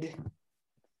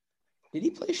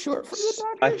he play short for the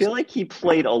Dodgers? I feel like he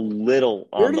played a little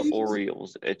on the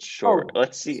Orioles at short.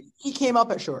 Let's see. He came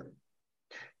up at short.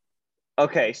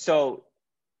 Okay, so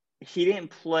he didn't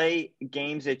play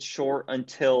games at short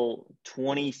until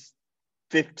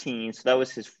 2015, so that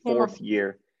was his 4th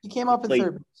year. He came up in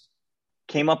third base.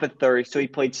 came up at 30. So he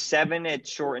played 7 at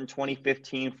short in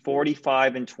 2015,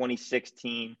 45 in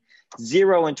 2016,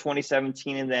 0 in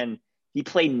 2017, and then he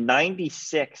played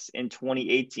 96 in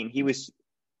 2018. He was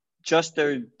just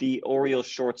the Orioles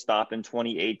shortstop in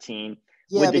 2018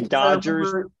 with the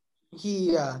Dodgers.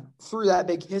 He threw that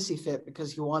big hissy fit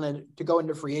because he wanted to go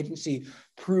into free agency,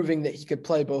 proving that he could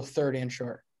play both third and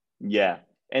short. Yeah.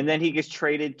 And then he gets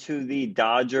traded to the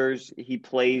Dodgers. He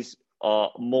plays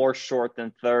more short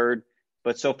than third,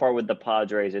 but so far with the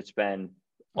Padres, it's been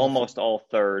almost all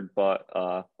third, but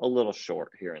a little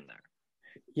short here and there.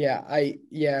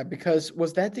 Yeah, because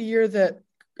was that the year that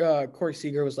Corey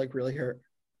Seager was like really hurt?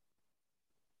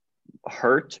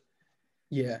 Hurt?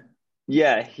 Yeah.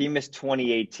 Yeah, he missed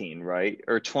 2018, right?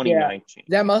 Or 2019.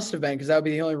 Yeah, that must have been because that would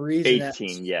be the only reason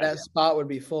that spot would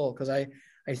be full. Because I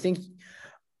think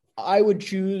I would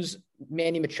choose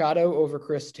Manny Machado over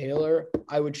Chris Taylor.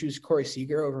 I would choose Corey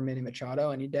Seager over Manny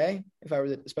Machado any day,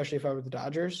 especially if I were the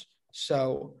Dodgers.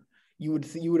 So you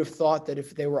would have thought that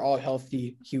if they were all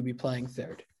healthy, he would be playing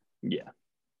third. Yeah.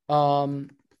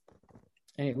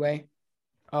 Anyway,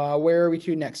 where are we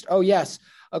to next? Oh, yes.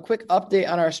 A quick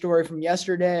update on our story from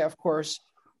yesterday. Of course,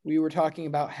 we were talking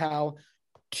about how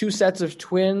 2 sets of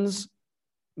twins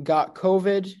got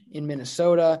COVID in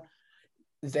Minnesota.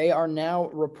 They are now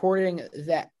reporting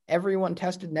that everyone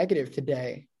tested negative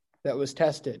today that was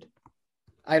tested.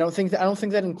 I don't think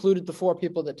that included the 4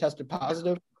 people that tested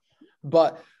positive,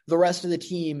 but the rest of the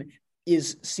team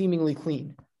is seemingly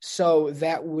clean. So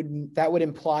that would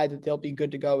imply that they'll be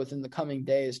good to go within the coming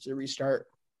days to restart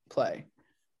play.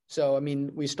 So, I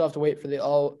mean, we still have to wait for the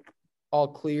all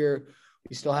clear.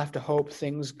 We still have to hope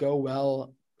things go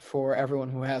well for everyone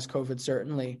who has COVID,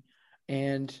 certainly.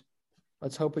 And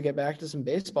let's hope we get back to some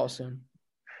baseball soon.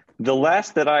 The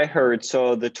last that I heard,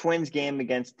 so the Twins game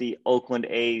against the Oakland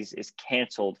A's is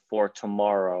canceled for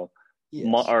tomorrow,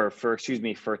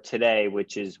 for today,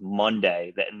 which is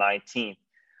Monday, the 19th.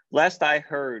 Last I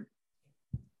heard,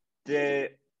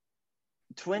 the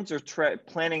Twins are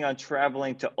planning on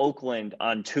traveling to Oakland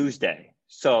on Tuesday.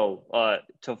 So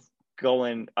to go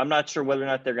in, I'm not sure whether or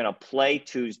not they're going to play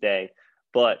Tuesday,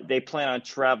 but they plan on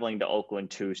traveling to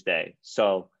Oakland Tuesday.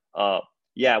 So,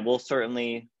 we'll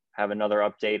certainly have another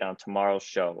update on tomorrow's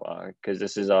show because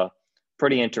this is a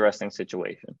pretty interesting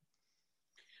situation.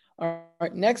 All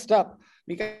right, next up,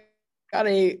 we got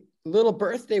a little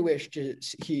birthday wish to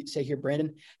say here,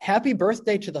 Brandon. Happy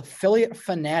birthday to the Philly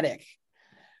Fanatic.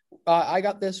 I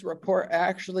got this report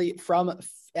actually from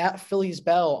at Phillies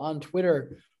Bell on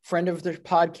Twitter, friend of the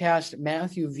podcast,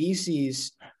 Matthew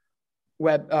Vesey's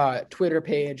Twitter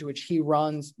page, which he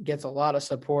runs, gets a lot of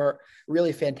support.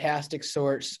 Really fantastic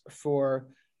source for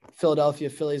Philadelphia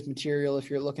Phillies material. If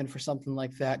you're looking for something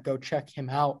like that, go check him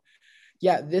out.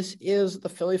 Yeah, this is the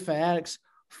Philly Fanatic's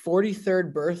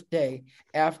 43rd birthday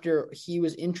after he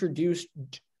was introduced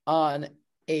on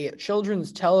a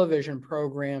children's television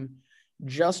program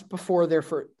just before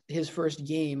his first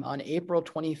game on April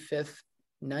 25th,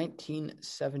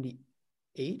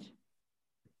 1978.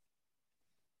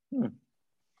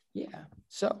 Yeah.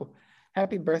 So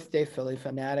happy birthday, Philly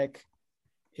Fanatic.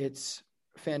 It's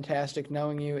fantastic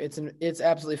knowing you. It's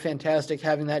absolutely fantastic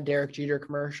having that Derek Jeter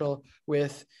commercial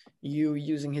with you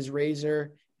using his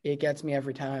razor. It gets me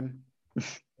every time.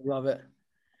 Love it.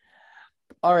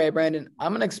 All right, Brandon,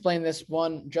 I'm going to explain this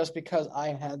one just because I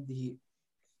had the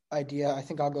idea. I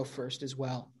think I'll go first as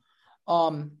well.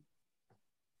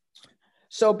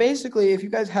 So basically, if you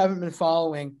guys haven't been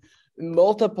following,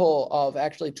 multiple of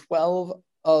actually 12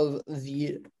 of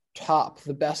the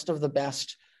best of the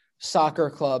best soccer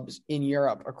clubs in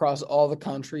Europe across all the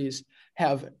countries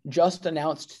have just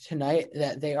announced tonight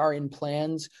that they are in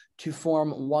plans to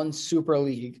form one super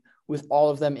league with all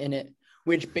of them in it,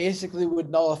 which basically would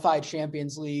nullify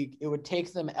Champions League. It would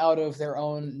take them out of their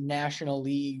own national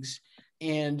leagues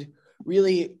and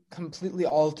really completely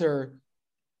alter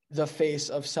the face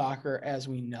of soccer as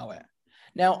we know it.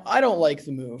 Now, I don't like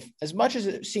the move. As much as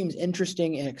it seems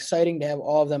interesting and exciting to have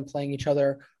all of them playing each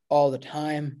other all the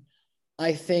time,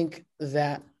 I think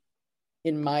that,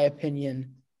 in my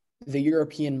opinion, the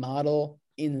European model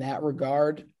in that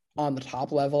regard, on the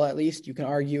top level at least, you can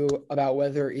argue about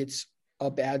whether it's a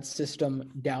bad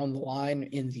system down the line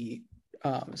in the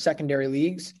secondary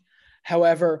leagues.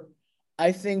 However,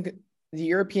 I think the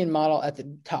European model at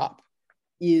the top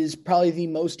is probably the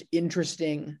most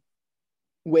interesting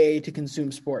way to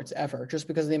consume sports ever, just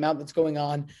because of the amount that's going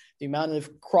on, the amount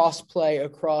of cross-play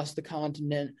across the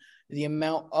continent, the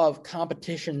amount of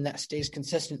competition that stays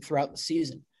consistent throughout the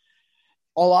season.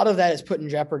 A lot of that is put in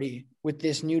jeopardy with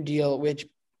this new deal, which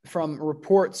from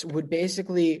reports would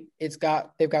basically they've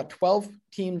got 12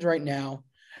 teams right now.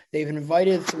 They've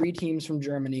invited 3 teams from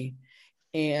Germany,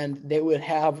 and they would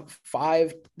have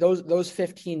 5. Those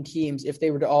 15 teams, if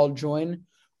they were to all join,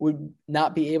 would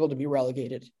not be able to be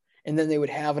relegated. And then they would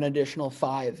have an additional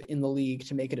 5 in the league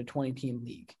to make it a 20-team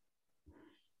league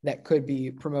that could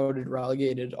be promoted,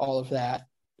 relegated, all of that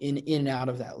in and out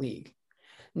of that league.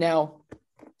 Now,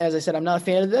 as I said, I'm not a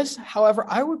fan of this. However,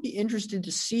 I would be interested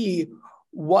to see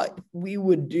what we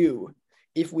would do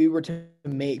if we were to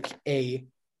make a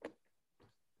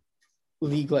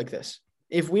league like this.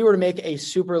 If we were to make a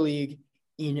super league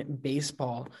in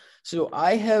baseball. So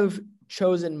I have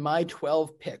chosen my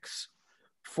 12 picks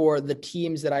for the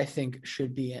teams that I think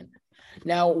should be in.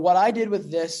 Now, what I did with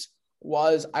this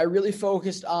was I really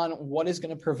focused on what is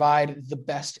going to provide the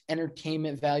best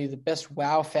entertainment value, the best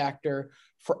wow factor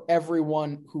for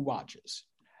everyone who watches.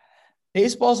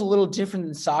 Baseball is a little different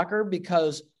than soccer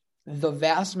because the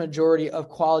vast majority of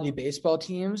quality baseball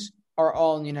teams are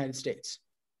all in the United States.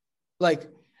 Like,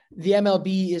 the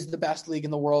MLB is the best league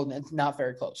in the world, and it's not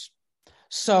very close.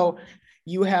 So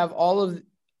you have all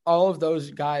of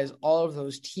those guys, all of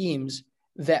those teams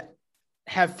that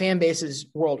have fan bases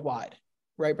worldwide,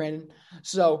 right, Brandon?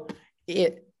 So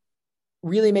it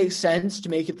really makes sense to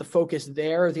make it the focus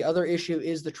there. The other issue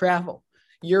is the travel.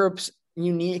 Europe's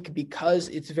unique because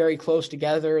it's very close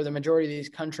together. The majority of these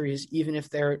countries, even if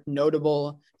they're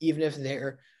notable, even if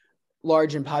they're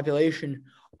large in population,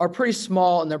 are pretty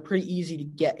small, and they're pretty easy to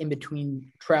get in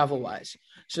between travel-wise.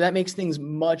 So that makes things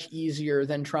much easier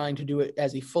than trying to do it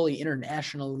as a fully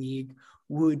international league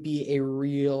would be a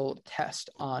real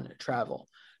test on travel.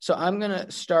 So I'm going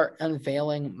to start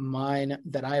unveiling mine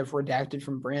that I have redacted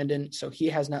from Brandon, so he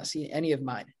has not seen any of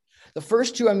mine. The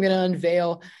first 2 I'm going to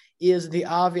unveil is the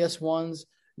obvious ones.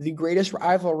 The greatest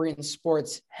rivalry in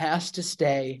sports has to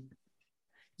stay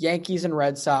Yankees and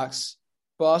Red Sox.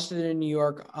 Boston and New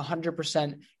York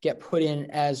 100% get put in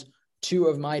as 2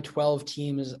 of my 12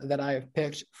 teams that I have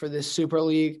picked for this Super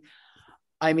League.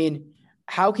 I mean,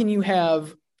 how can you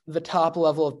have the top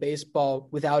level of baseball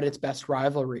without its best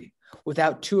rivalry,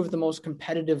 without 2 of the most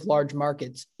competitive large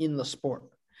markets in the sport?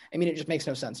 I mean, it just makes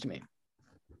no sense to me.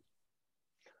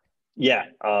 Yeah.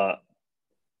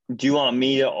 Do you want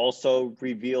me to also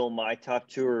reveal my top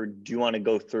 2, or do you want to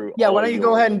go through? Yeah, why don't you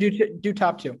go ahead and do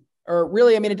top 2? Or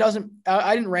really, I mean, it doesn't –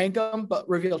 I didn't rank them, but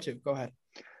reveal 2. Go ahead.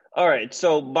 All right.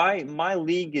 So my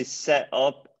league is set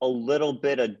up a little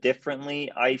bit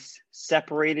differently. I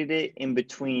separated it in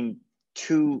between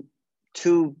two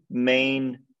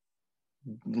main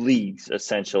leagues,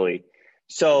 essentially.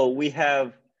 So we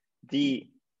have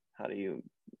how do you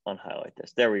unhighlight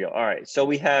this? There we go. All right. So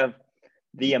we have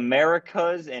the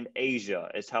Americas and Asia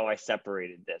is how I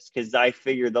separated this, because I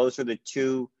figure those are the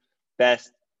 2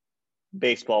 best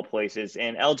baseball places.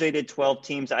 And LJ did 12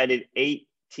 teams. I did 8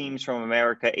 teams from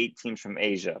America, 8 teams from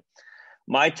Asia.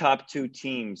 My top 2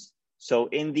 teams, so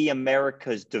in the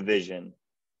Americas division,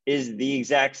 is the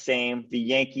exact same. The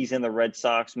Yankees and the Red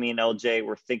Sox. Me and LJ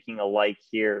were thinking alike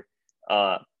here.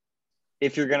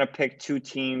 If you're going to pick 2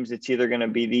 teams, it's either going to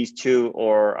be these 2,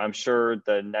 or I'm sure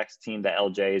the next team that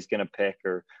LJ is going to pick,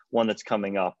 or one that's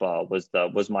coming up,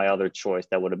 was my other choice.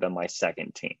 That would have been my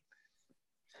second team.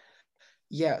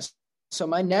 Yes. So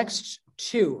my next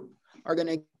 2 are going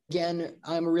to, again,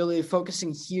 I'm really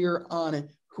focusing here on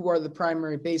who are the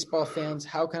primary baseball fans.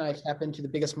 How can I tap into the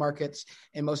biggest markets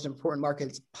and most important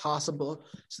markets possible?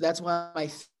 So that's why my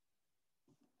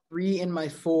 3 and my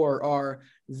 4 are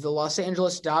the Los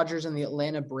Angeles Dodgers and the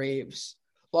Atlanta Braves.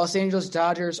 Los Angeles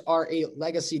Dodgers are a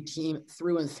legacy team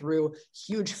through and through,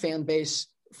 huge fan base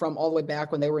from all the way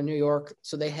back when they were in New York.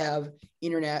 So they have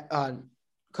internet,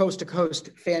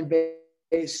 coast-to-coast fan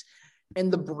base. And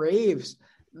the Braves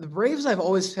I've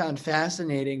always found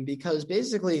fascinating because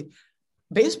basically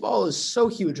baseball is so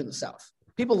huge in the South.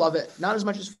 People love it, not as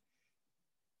much as,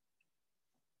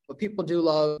 but people do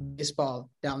love baseball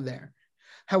down there.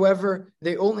 However,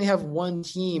 they only have 1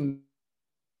 team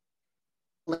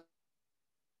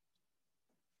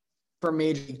for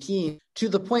major league team, to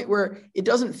the point where it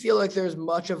doesn't feel like there's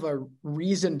much of a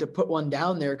reason to put one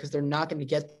down there because they're not going to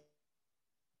get.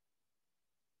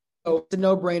 So it's a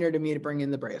no-brainer to me to bring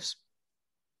in the Braves.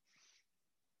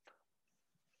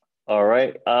 All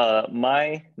right.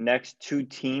 My next 2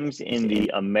 teams in the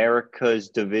Americas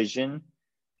division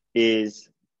is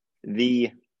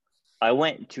I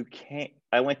went to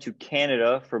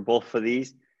Canada for both of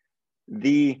these.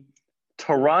 The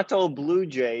Toronto Blue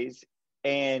Jays,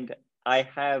 and I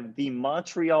have the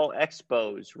Montreal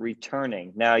Expos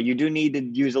returning. Now, you do need to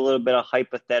use a little bit of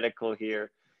hypothetical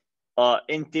here.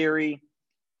 In theory,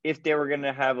 if they were going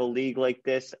to have a league like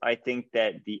this, I think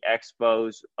that the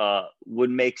Expos would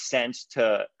make sense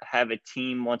to have a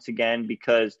team once again,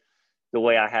 because the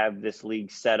way I have this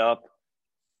league set up,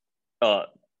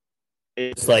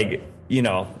 it's like,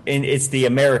 and it's the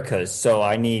Americas. So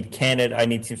I need Canada. I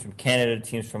need teams from Canada,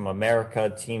 teams from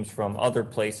America, teams from other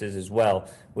places as well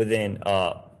within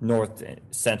North,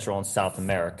 Central, and South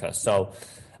America. So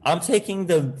I'm taking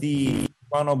the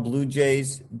Toronto Blue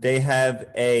Jays. They have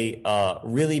a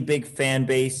really big fan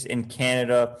base in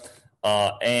Canada,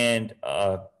 and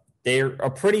they're a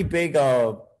pretty big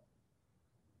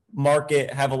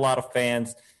market, have a lot of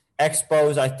fans.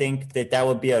 Expos, I think that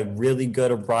would be a really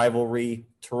good rivalry,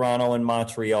 Toronto and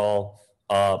Montreal.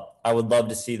 I would love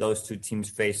to see those two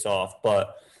teams face off.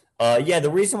 But,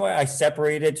 the reason why I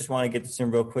separated, just want to get this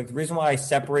in real quick, the reason why I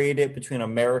separated between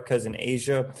Americas and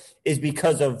Asia is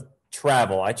because of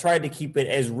travel. I tried to keep it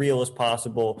as real as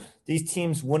possible. These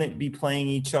teams wouldn't be playing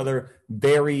each other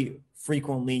very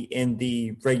frequently in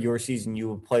the regular season. You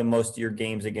would play most of your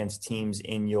games against teams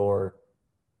in your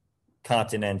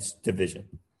continent's division.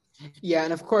 Yeah,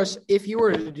 and of course, if you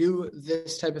were to do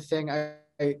this type of thing, I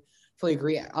fully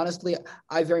agree. Honestly,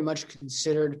 I very much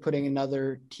considered putting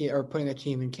another team or putting a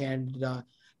team in Canada,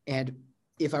 and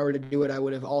if I were to do it, I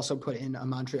would have also put in a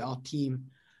Montreal team.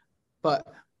 But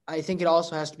I think it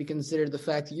also has to be considered the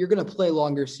fact that you're going to play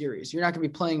longer series. You're not going to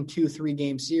be playing 2-3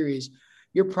 game series.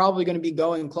 You're probably going to be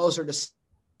going closer to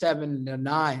 7 to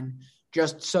 9,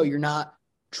 just so you're not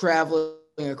traveling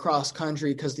across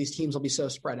country, because these teams will be so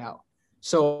spread out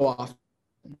so often.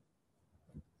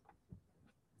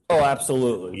 Oh,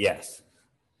 absolutely. Yes.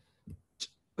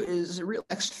 Is it real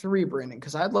X3, Brandon?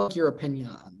 Because I'd love your opinion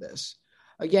on this.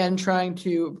 Again, trying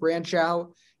to branch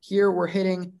out here. We're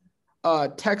hitting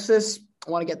Texas.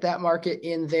 I want to get that market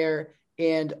in there.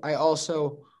 And I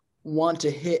also want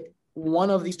to hit one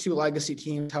of these two legacy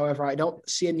teams. However, I don't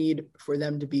see a need for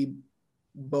them to be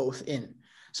both in.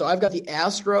 So I've got the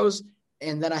Astros,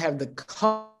 and then I have the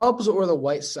Cubs or the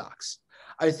White Sox.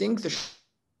 I think it's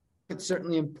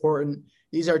certainly important.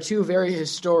 These are two very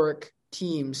historic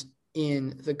teams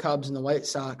in the Cubs and the White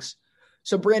Sox.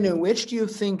 So, Brandon, which do you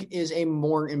think is a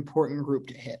more important group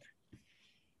to hit?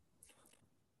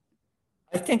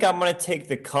 I think I'm going to take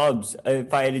the Cubs.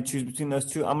 If I had to choose between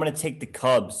those two, I'm going to take the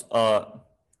Cubs.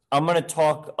 I'm going to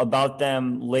talk about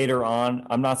them later on.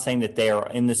 I'm not saying that they are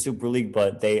in the Super League,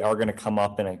 but they are going to come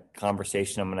up in a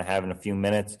conversation I'm going to have in a few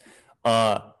minutes.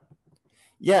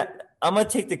 I'm going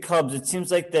to take the Cubs. It seems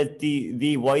like that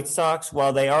the White Sox,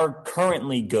 while they are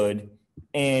currently good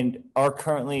and are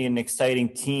currently an exciting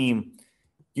team,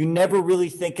 you never really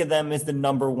think of them as the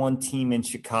number one team in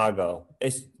Chicago.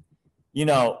 It's,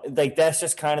 that's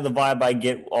just kind of the vibe I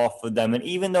get off of them. And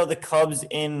even though the Cubs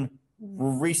in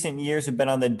recent years have been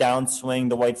on the downswing,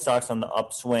 the White Sox on the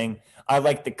upswing, I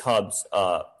like the Cubs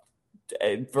for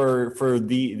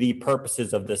the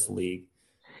purposes of this league.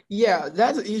 Yeah,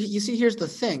 you see, here's the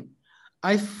thing.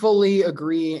 I fully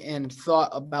agree and thought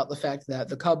about the fact that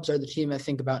the Cubs are the team I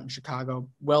think about in Chicago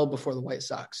well before the White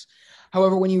Sox.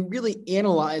 However, when you really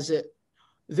analyze it,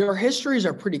 their histories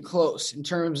are pretty close in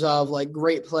terms of like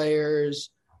great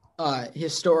players,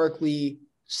 historically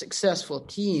successful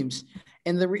teams.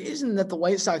 And the reason that the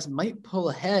White Sox might pull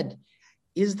ahead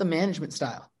is the management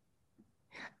style.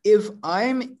 If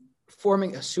I'm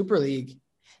forming a super league,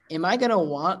 am I going to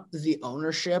want the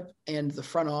ownership and the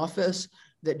front office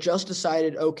that just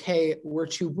decided, okay, we're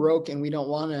too broke and we don't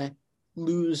want to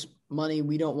lose money,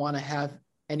 we don't want to have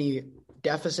any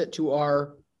deficit to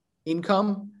our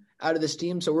income out of this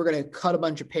team, so we're going to cut a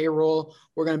bunch of payroll,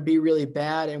 we're going to be really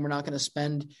bad, and we're not going to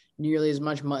spend nearly as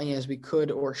much money as we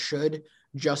could or should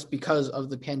just because of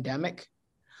the pandemic?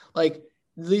 Like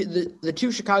the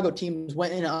two Chicago teams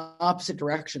went in opposite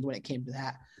directions when it came to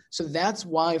that. So that's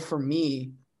why, for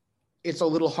me, it's a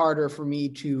little harder for me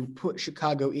to put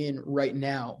Chicago in right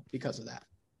now because of that.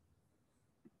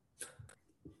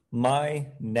 My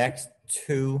next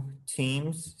two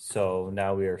teams, so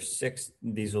now we are 6.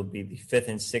 These will be the 5th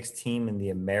and 6th team in the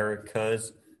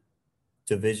Americas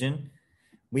division.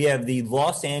 We have the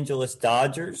Los Angeles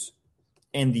Dodgers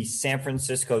and the San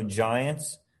Francisco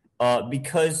Giants.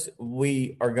 Because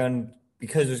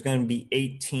there's going to be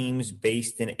 8 teams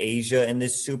based in Asia in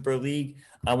this Super League,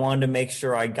 I wanted to make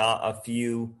sure I got a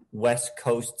few West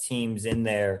Coast teams in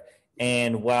there.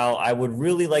 And while I would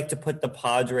really like to put the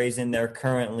Padres in there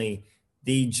currently,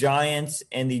 the Giants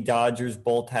and the Dodgers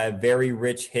both have very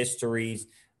rich histories.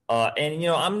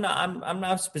 I'm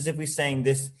not specifically saying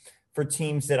this for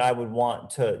teams that I would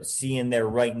want to see in there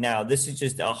right now. This is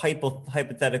just a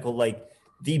hypothetical, like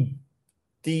the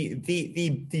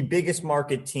biggest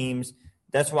market teams.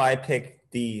 That's why I pick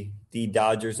the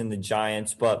Dodgers and the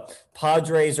Giants, but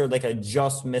Padres are like a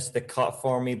just missed the cut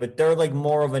for me, but they're like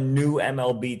more of a new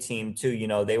MLB team too. You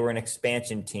know, they were an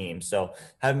expansion team, so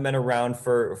haven't been around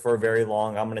for very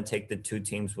long. I'm going to take the two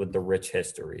teams with the rich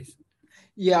histories.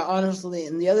 Yeah, honestly.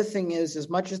 And the other thing is, as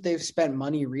much as they've spent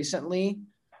money recently,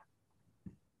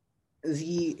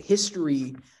 the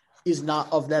history is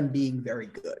not of them being very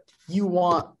good.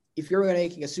 If you're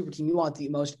making a super team, you want the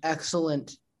most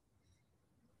excellent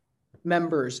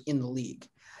members in the league.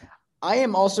 I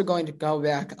am also going to go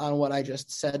back on what I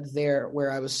just said there,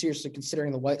 where I was seriously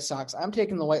considering the White Sox. I'm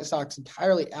taking the White Sox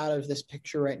entirely out of this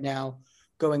picture right now,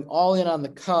 going all in on the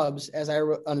Cubs as I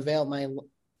unveil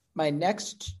my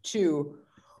next two,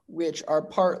 which are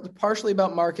partially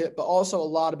about market, but also a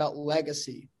lot about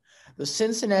legacy. The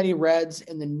Cincinnati Reds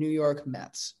and the New York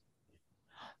Mets.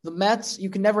 The Mets,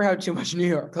 you can never have too much New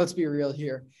York. Let's be real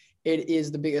here. It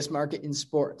is the biggest market in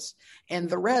sports. And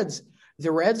the Reds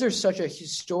are such a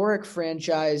historic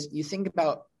franchise. You think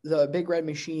about the Big Red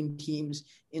Machine teams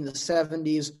in the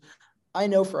 70s. I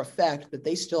know for a fact that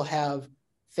they still have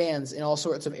fans in all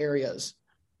sorts of areas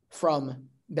from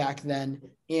back then.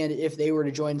 And if they were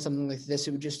to join something like this,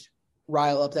 it would just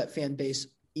rile up that fan base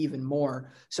even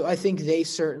more. So I think they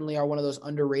certainly are one of those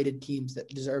underrated teams that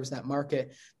deserves that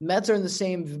market. Mets are in the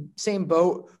same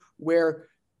boat, where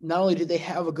not only do they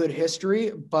have a good history,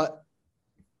 but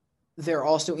they're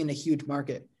also in a huge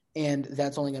market, and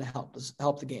that's only going to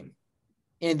help the game.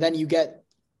 And then you get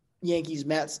Yankees,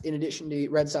 Mets, in addition to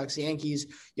Red Sox, Yankees.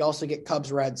 You also get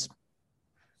Cubs, Reds.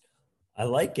 I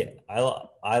like it.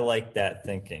 I like that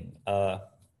thinking. I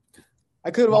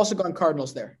could have also gone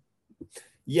Cardinals there.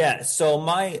 Yeah, so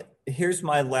here's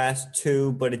my last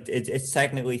two, but it's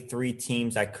technically three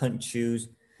teams I couldn't choose.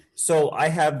 So I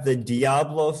have the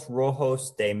Diablos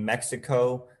Rojos de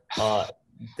Mexico.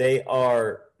 They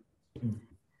are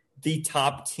the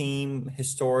top team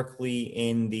historically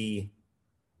in the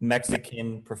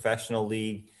Mexican Professional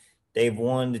League. They've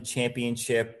won the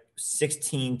championship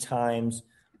 16 times.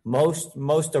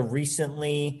 Most of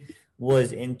recently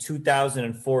was in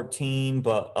 2014,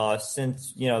 but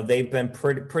since, they've been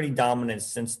pretty dominant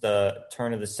since the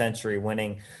turn of the century,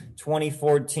 winning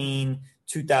 2014,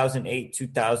 2008,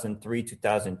 2003,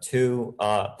 2002.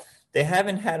 They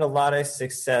haven't had a lot of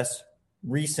success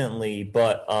recently,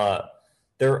 but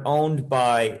they're owned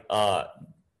by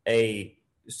a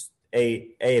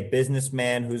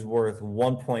businessman who's worth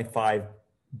 $1.5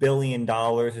 billion.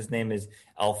 His name is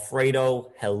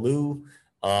Alfredo Helu.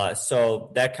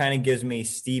 So that kind of gives me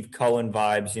Steve Cohen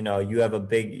vibes.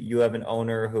 You have an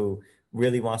owner who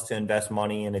really wants to invest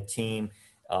money in a team,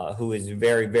 who is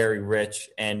very, very rich.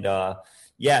 And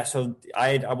so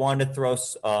I wanted to throw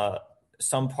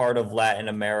some part of Latin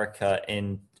America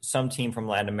some team from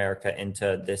Latin America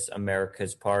into this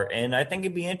America's part. And I think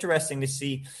it'd be interesting to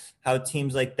see how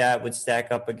teams like that would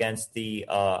stack up against the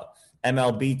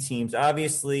MLB teams.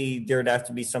 Obviously, there'd have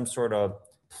to be some sort of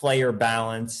player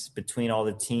balance between all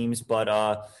the teams,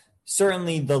 but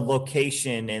certainly the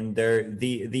location and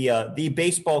the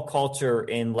baseball culture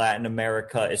in Latin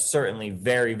America is certainly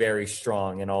very, very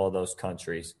strong in all of those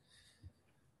countries.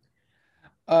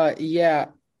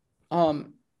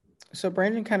 So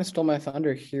Brandon kind of stole my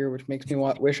thunder here, which makes me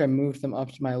wish I moved them up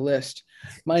to my list.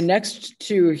 My next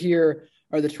two here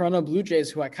are the Toronto Blue Jays,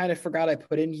 who I kind of forgot I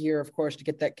put in here, of course, to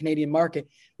get that Canadian market.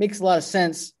 Makes a lot of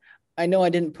sense. I know I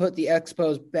didn't put the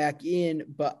Expos back in,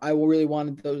 but I really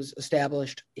wanted those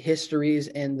established histories,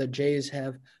 and the Jays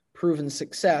have proven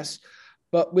success.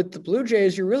 But with the Blue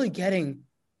Jays, you're really getting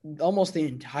almost the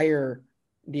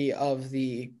entirety of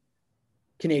the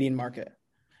Canadian market.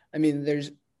 I mean,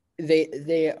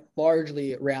 they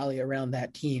largely rally around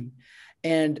that team.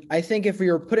 And I think if we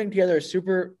were putting together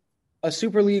a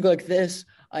super league like this,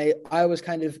 I was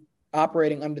kind of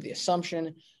operating under the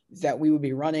assumption that we would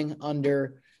be running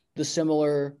under the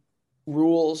similar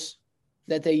rules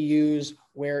that they use,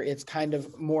 where it's kind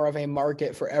of more of a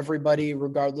market for everybody,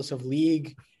 regardless of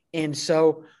league. And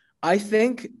so I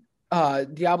think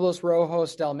Diablos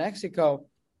Rojos del Mexico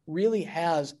really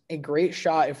has a great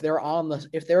shot if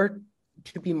they're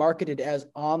to be marketed as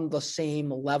on the same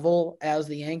level as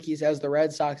the Yankees, as the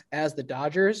Red Sox, as the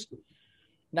Dodgers.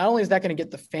 Not only is that going to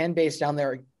get the fan base down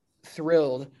there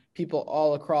thrilled, people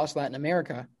all across Latin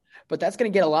America, but that's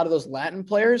going to get a lot of those Latin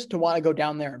players to want to go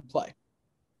down there and play.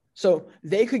 So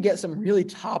they could get some really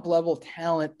top level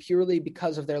talent purely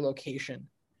because of their location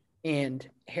and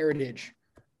heritage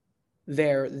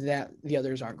there that the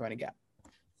others aren't going to get.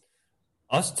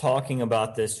 Us talking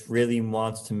about this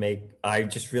I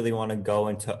just really want to go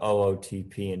into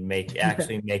OOTP and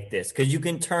actually make this, because you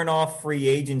can turn off free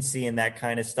agency and that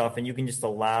kind of stuff, and you can just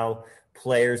allow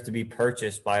players to be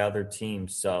purchased by other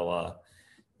teams. So,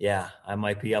 I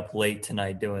might be up late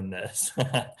tonight doing this.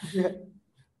 Yeah.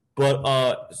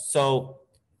 But so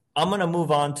I'm going to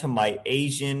move on to my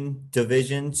Asian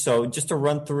division. So just to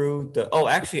run through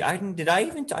I didn't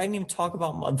even talk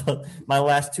about my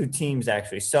last two teams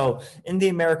actually. So in the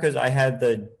Americas, I had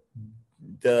the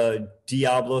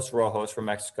Diablos Rojos from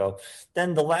Mexico.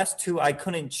 Then the last two, I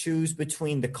couldn't choose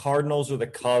between the Cardinals or the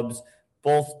Cubs,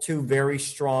 both two very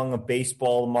strong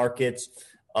baseball markets.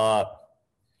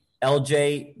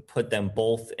 LJ put them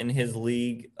both in his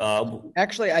league.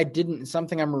 Actually, I didn't.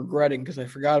 Something I'm regretting because I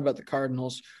forgot about the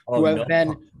Cardinals, who have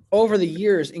been over the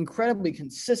years incredibly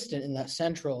consistent in that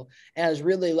Central, as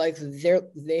really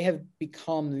they have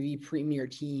become the premier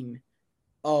team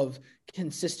of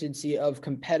consistency, of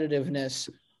competitiveness,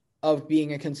 of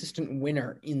being a consistent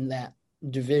winner in that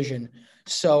division.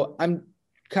 So I'm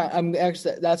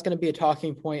actually, that's going to be a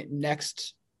talking point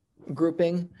next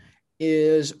grouping,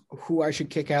 is who I should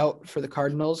kick out for the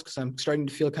Cardinals, because I'm starting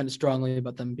to feel kind of strongly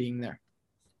about them being there.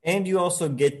 And you also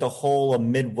get the whole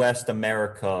Midwest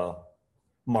America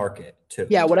market too.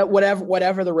 Yeah,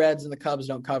 whatever the Reds and the Cubs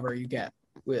don't cover, you get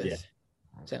with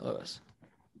St. Louis.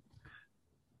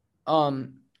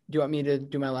 Do you want me to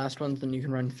do my last ones, then you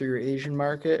can run through your Asian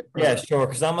market? Yeah, sure,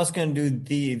 because I'm just going to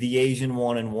do the Asian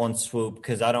one in one swoop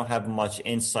because I don't have much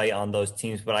insight on those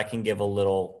teams, but I can give a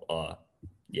little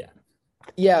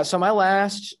Yeah, so my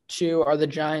last two are the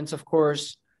Giants, of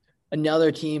course,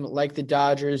 another team like the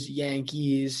Dodgers,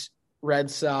 Yankees, Red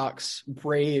Sox,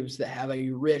 Braves that have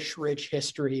a rich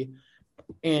history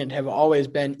and have always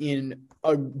been in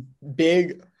a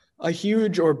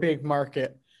huge or big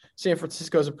market. San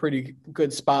Francisco is a pretty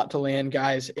good spot to land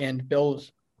guys and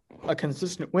build a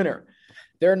consistent winner.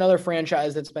 They're another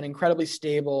franchise that's been incredibly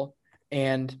stable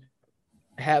and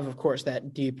have, of course,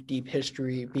 that deep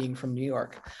history being from New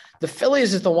York. The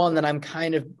Phillies is the one that I'm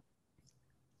kind of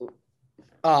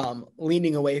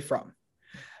leaning away from.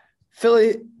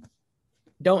 Philly,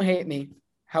 don't hate me.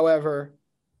 However,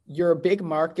 you're a big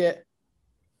market.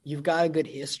 You've got a good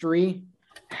history.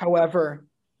 However,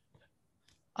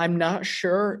 I'm not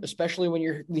sure, especially when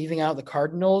you're leaving out the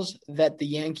Cardinals, that the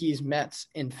Yankees, Mets,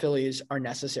 and Phillies are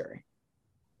necessary,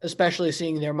 especially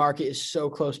seeing their market is so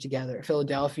close together.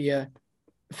 Philadelphia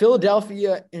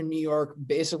and New York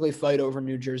basically fight over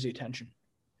New Jersey attention.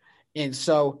 And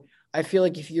so I feel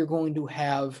like if you're going to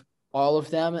have all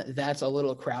of them, that's a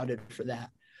little crowded for that.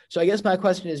 So I guess my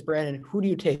question is, Brandon, who do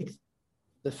you take,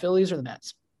 the Phillies or the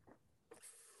Mets?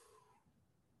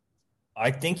 I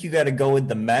think you got to go with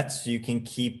the Mets so you can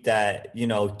keep that,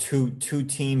 two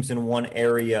teams in one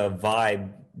area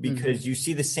vibe, because you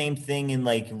see the same thing in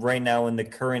right now in the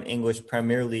current English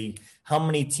Premier League. How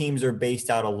many teams are based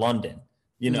out of London?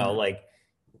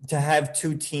 To have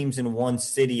two teams in one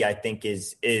city, I think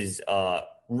is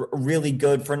really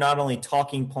good for not only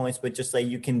talking points, but just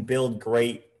you can build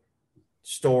great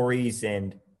stories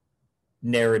and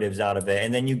narratives out of it.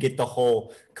 And then you get the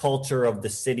whole culture of the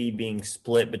city being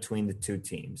split between the two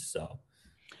teams. So,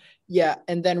 yeah.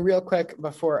 And then real quick,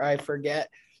 before I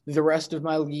forget, the rest of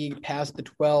my league past the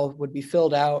 12 would be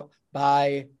filled out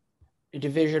by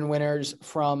division winners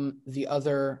from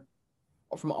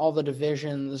all the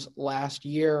divisions last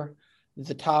year,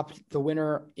 the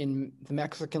winner in the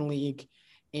Mexican League,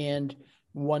 and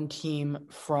one team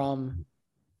from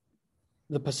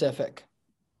the Pacific.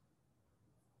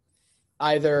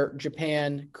 Either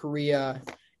Japan, Korea,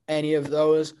 any of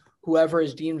those, whoever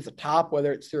is deemed the top,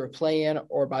 whether it's through a play-in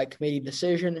or by committee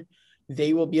decision,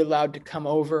 they will be allowed to come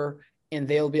over and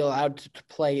they'll be allowed to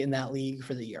play in that league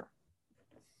for the year.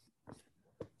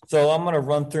 So I'm going to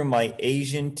run through my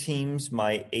Asian teams,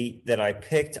 my 8 that I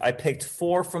picked. I picked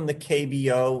 4 from the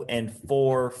KBO and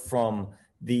 4 from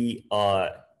the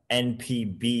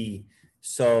NPB.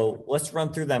 So let's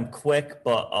run through them quick.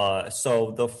 But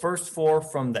so the first 4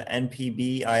 from the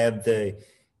NPB, I have the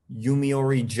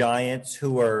Yomiuri Giants,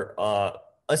 who are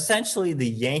essentially the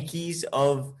Yankees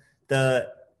of the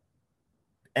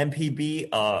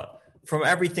NPB. From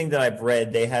everything that I've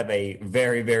read, they have a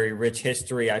very, very rich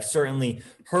history. I've certainly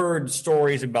heard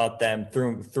stories about them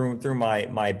through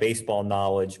my baseball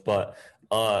knowledge. But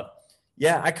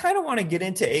I kind of want to get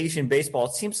into Asian baseball.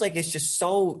 It seems like it's just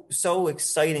so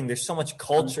exciting. There's so much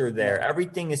culture there.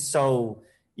 Everything is so,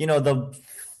 the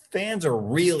fans are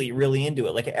really, really into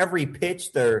it. Every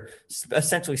pitch, they're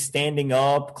essentially standing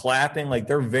up, clapping.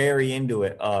 They're very into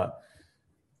it.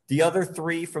 The other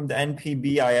 3 from the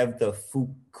NPB, I have the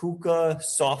Fukuoka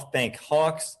SoftBank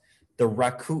Hawks, the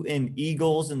Rakuten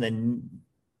Eagles, and the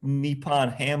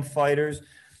Nippon Ham Fighters.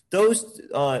 Those,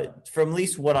 from at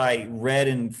least what I read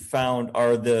and found,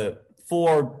 are the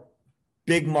 4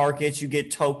 big markets. You get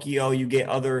Tokyo, you get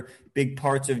other big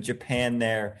parts of Japan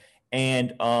there.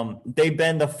 And they've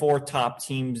been the 4 top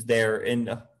teams there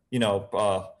in,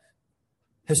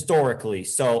 historically.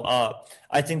 So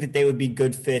I think that they would be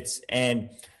good fits. And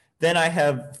then I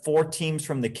have 4 teams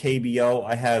from the KBO.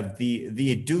 I have the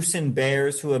Doosan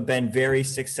Bears, who have been very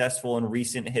successful in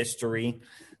recent history,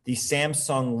 the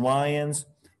Samsung Lions,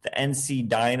 the NC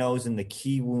Dinos, and the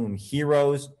Kiwoom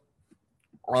Heroes.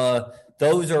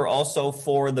 Those are also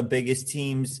 4 of the biggest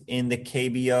teams in the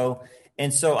KBO.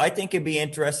 And so I think it'd be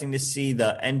interesting to see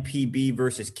the NPB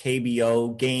versus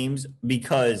KBO games,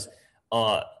 because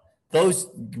those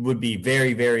would be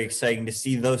very, very exciting to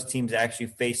see those teams actually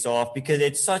face off, because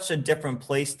it's such a different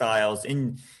play styles.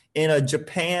 In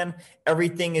Japan,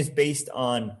 everything is based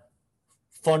on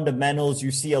fundamentals. You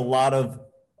see a lot of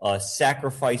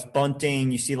sacrifice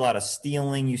bunting. You see a lot of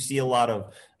stealing. You see a lot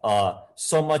of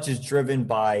so much is driven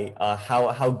by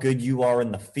how good you are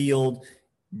in the field.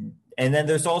 And then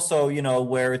there's also,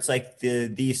 where it's like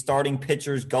the starting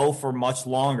pitchers go for much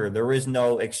longer. There is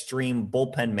no extreme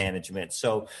bullpen management.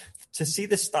 So to see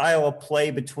the style of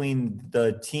play between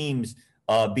the teams,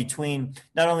 between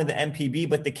not only the NPB,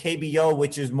 but the KBO,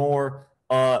 which is more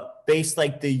based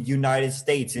like the United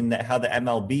States in how the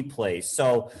MLB plays.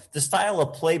 So the style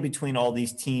of play between all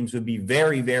these teams would be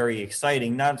very, very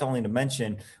exciting. Not only to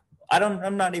mention,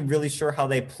 I'm not even really sure how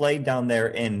they play down there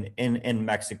in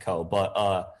Mexico,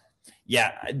 but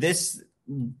this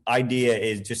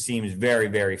idea just seems very,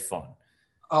 very fun.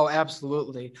 Oh,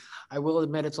 absolutely. I will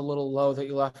admit it's a little low that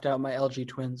you left out my LG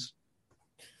Twins.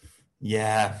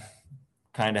 Yeah,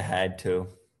 kind of had to.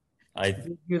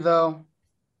 You though?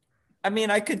 I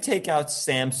mean, I could take out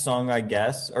Samsung, I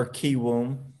guess, or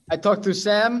Kiwoom. I talked to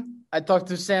Sam. I talked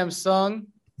to Samsung.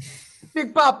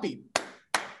 Big Papi.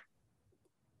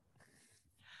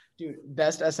 Dude,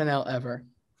 best SNL ever.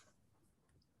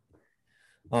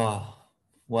 Oh,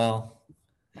 well.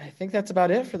 I think that's about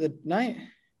it for the night.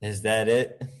 Is that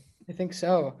it? I think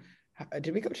so.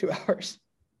 Did we go 2 hours?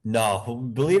 No.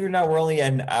 Believe it or not, we're only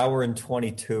at 1 hour and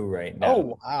 22 right now.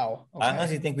 Oh, wow. Okay. I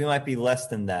honestly think we might be less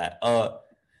than that.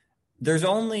 There's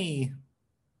only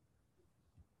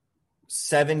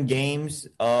 7 games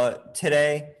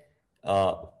today.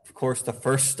 Of course, the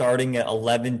first starting at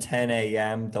 11:10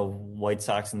 a.m., the White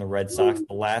Sox and the Red Sox.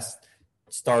 The last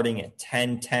starting at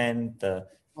 10:10, the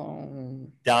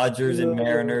Dodgers and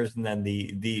Mariners, and then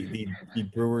the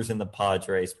Brewers and the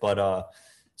Padres. But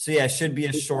so yeah, it should be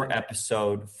a short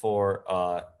episode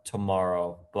for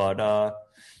tomorrow. But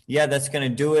that's gonna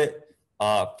do it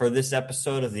for this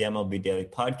episode of the MLB Daily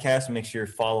Podcast. Make sure you're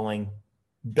following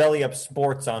Belly Up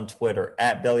Sports on Twitter,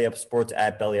 at Belly Up Sports,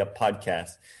 at Belly Up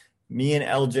Podcast. Me and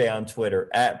LJ on Twitter,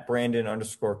 at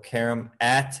Brandon_Karam,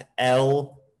 at LJ_VP_La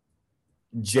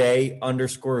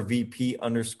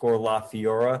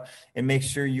Fiora. And make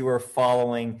sure you are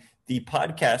following the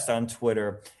podcast on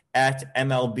Twitter, at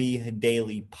MLB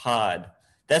Daily Pod.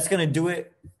 That's going to do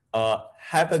it.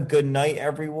 Have a good night,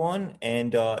 everyone,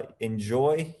 and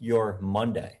enjoy your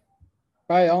Monday.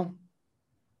 Bye, y'all.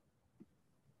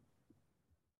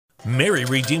 Mary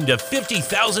redeemed a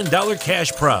 $50,000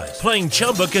 cash prize playing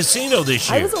Chumba Casino this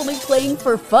year. I was only playing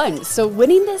for fun, so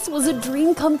winning this was a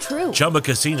dream come true. Chumba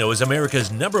Casino is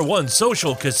America's #1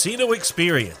 social casino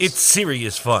experience. It's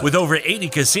serious fun. With over 80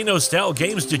 casino-style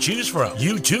games to choose from,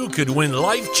 you too could win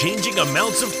life-changing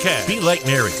amounts of cash. Be like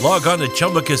Mary. Log on to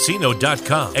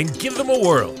ChumbaCasino.com and give them a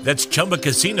whirl. That's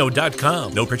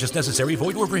ChumbaCasino.com. No purchase necessary.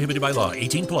 Void where prohibited by law.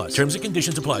 18+. Terms and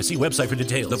conditions apply. See website for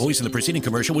details. The voice in the preceding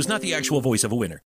commercial was not the actual voice of a winner.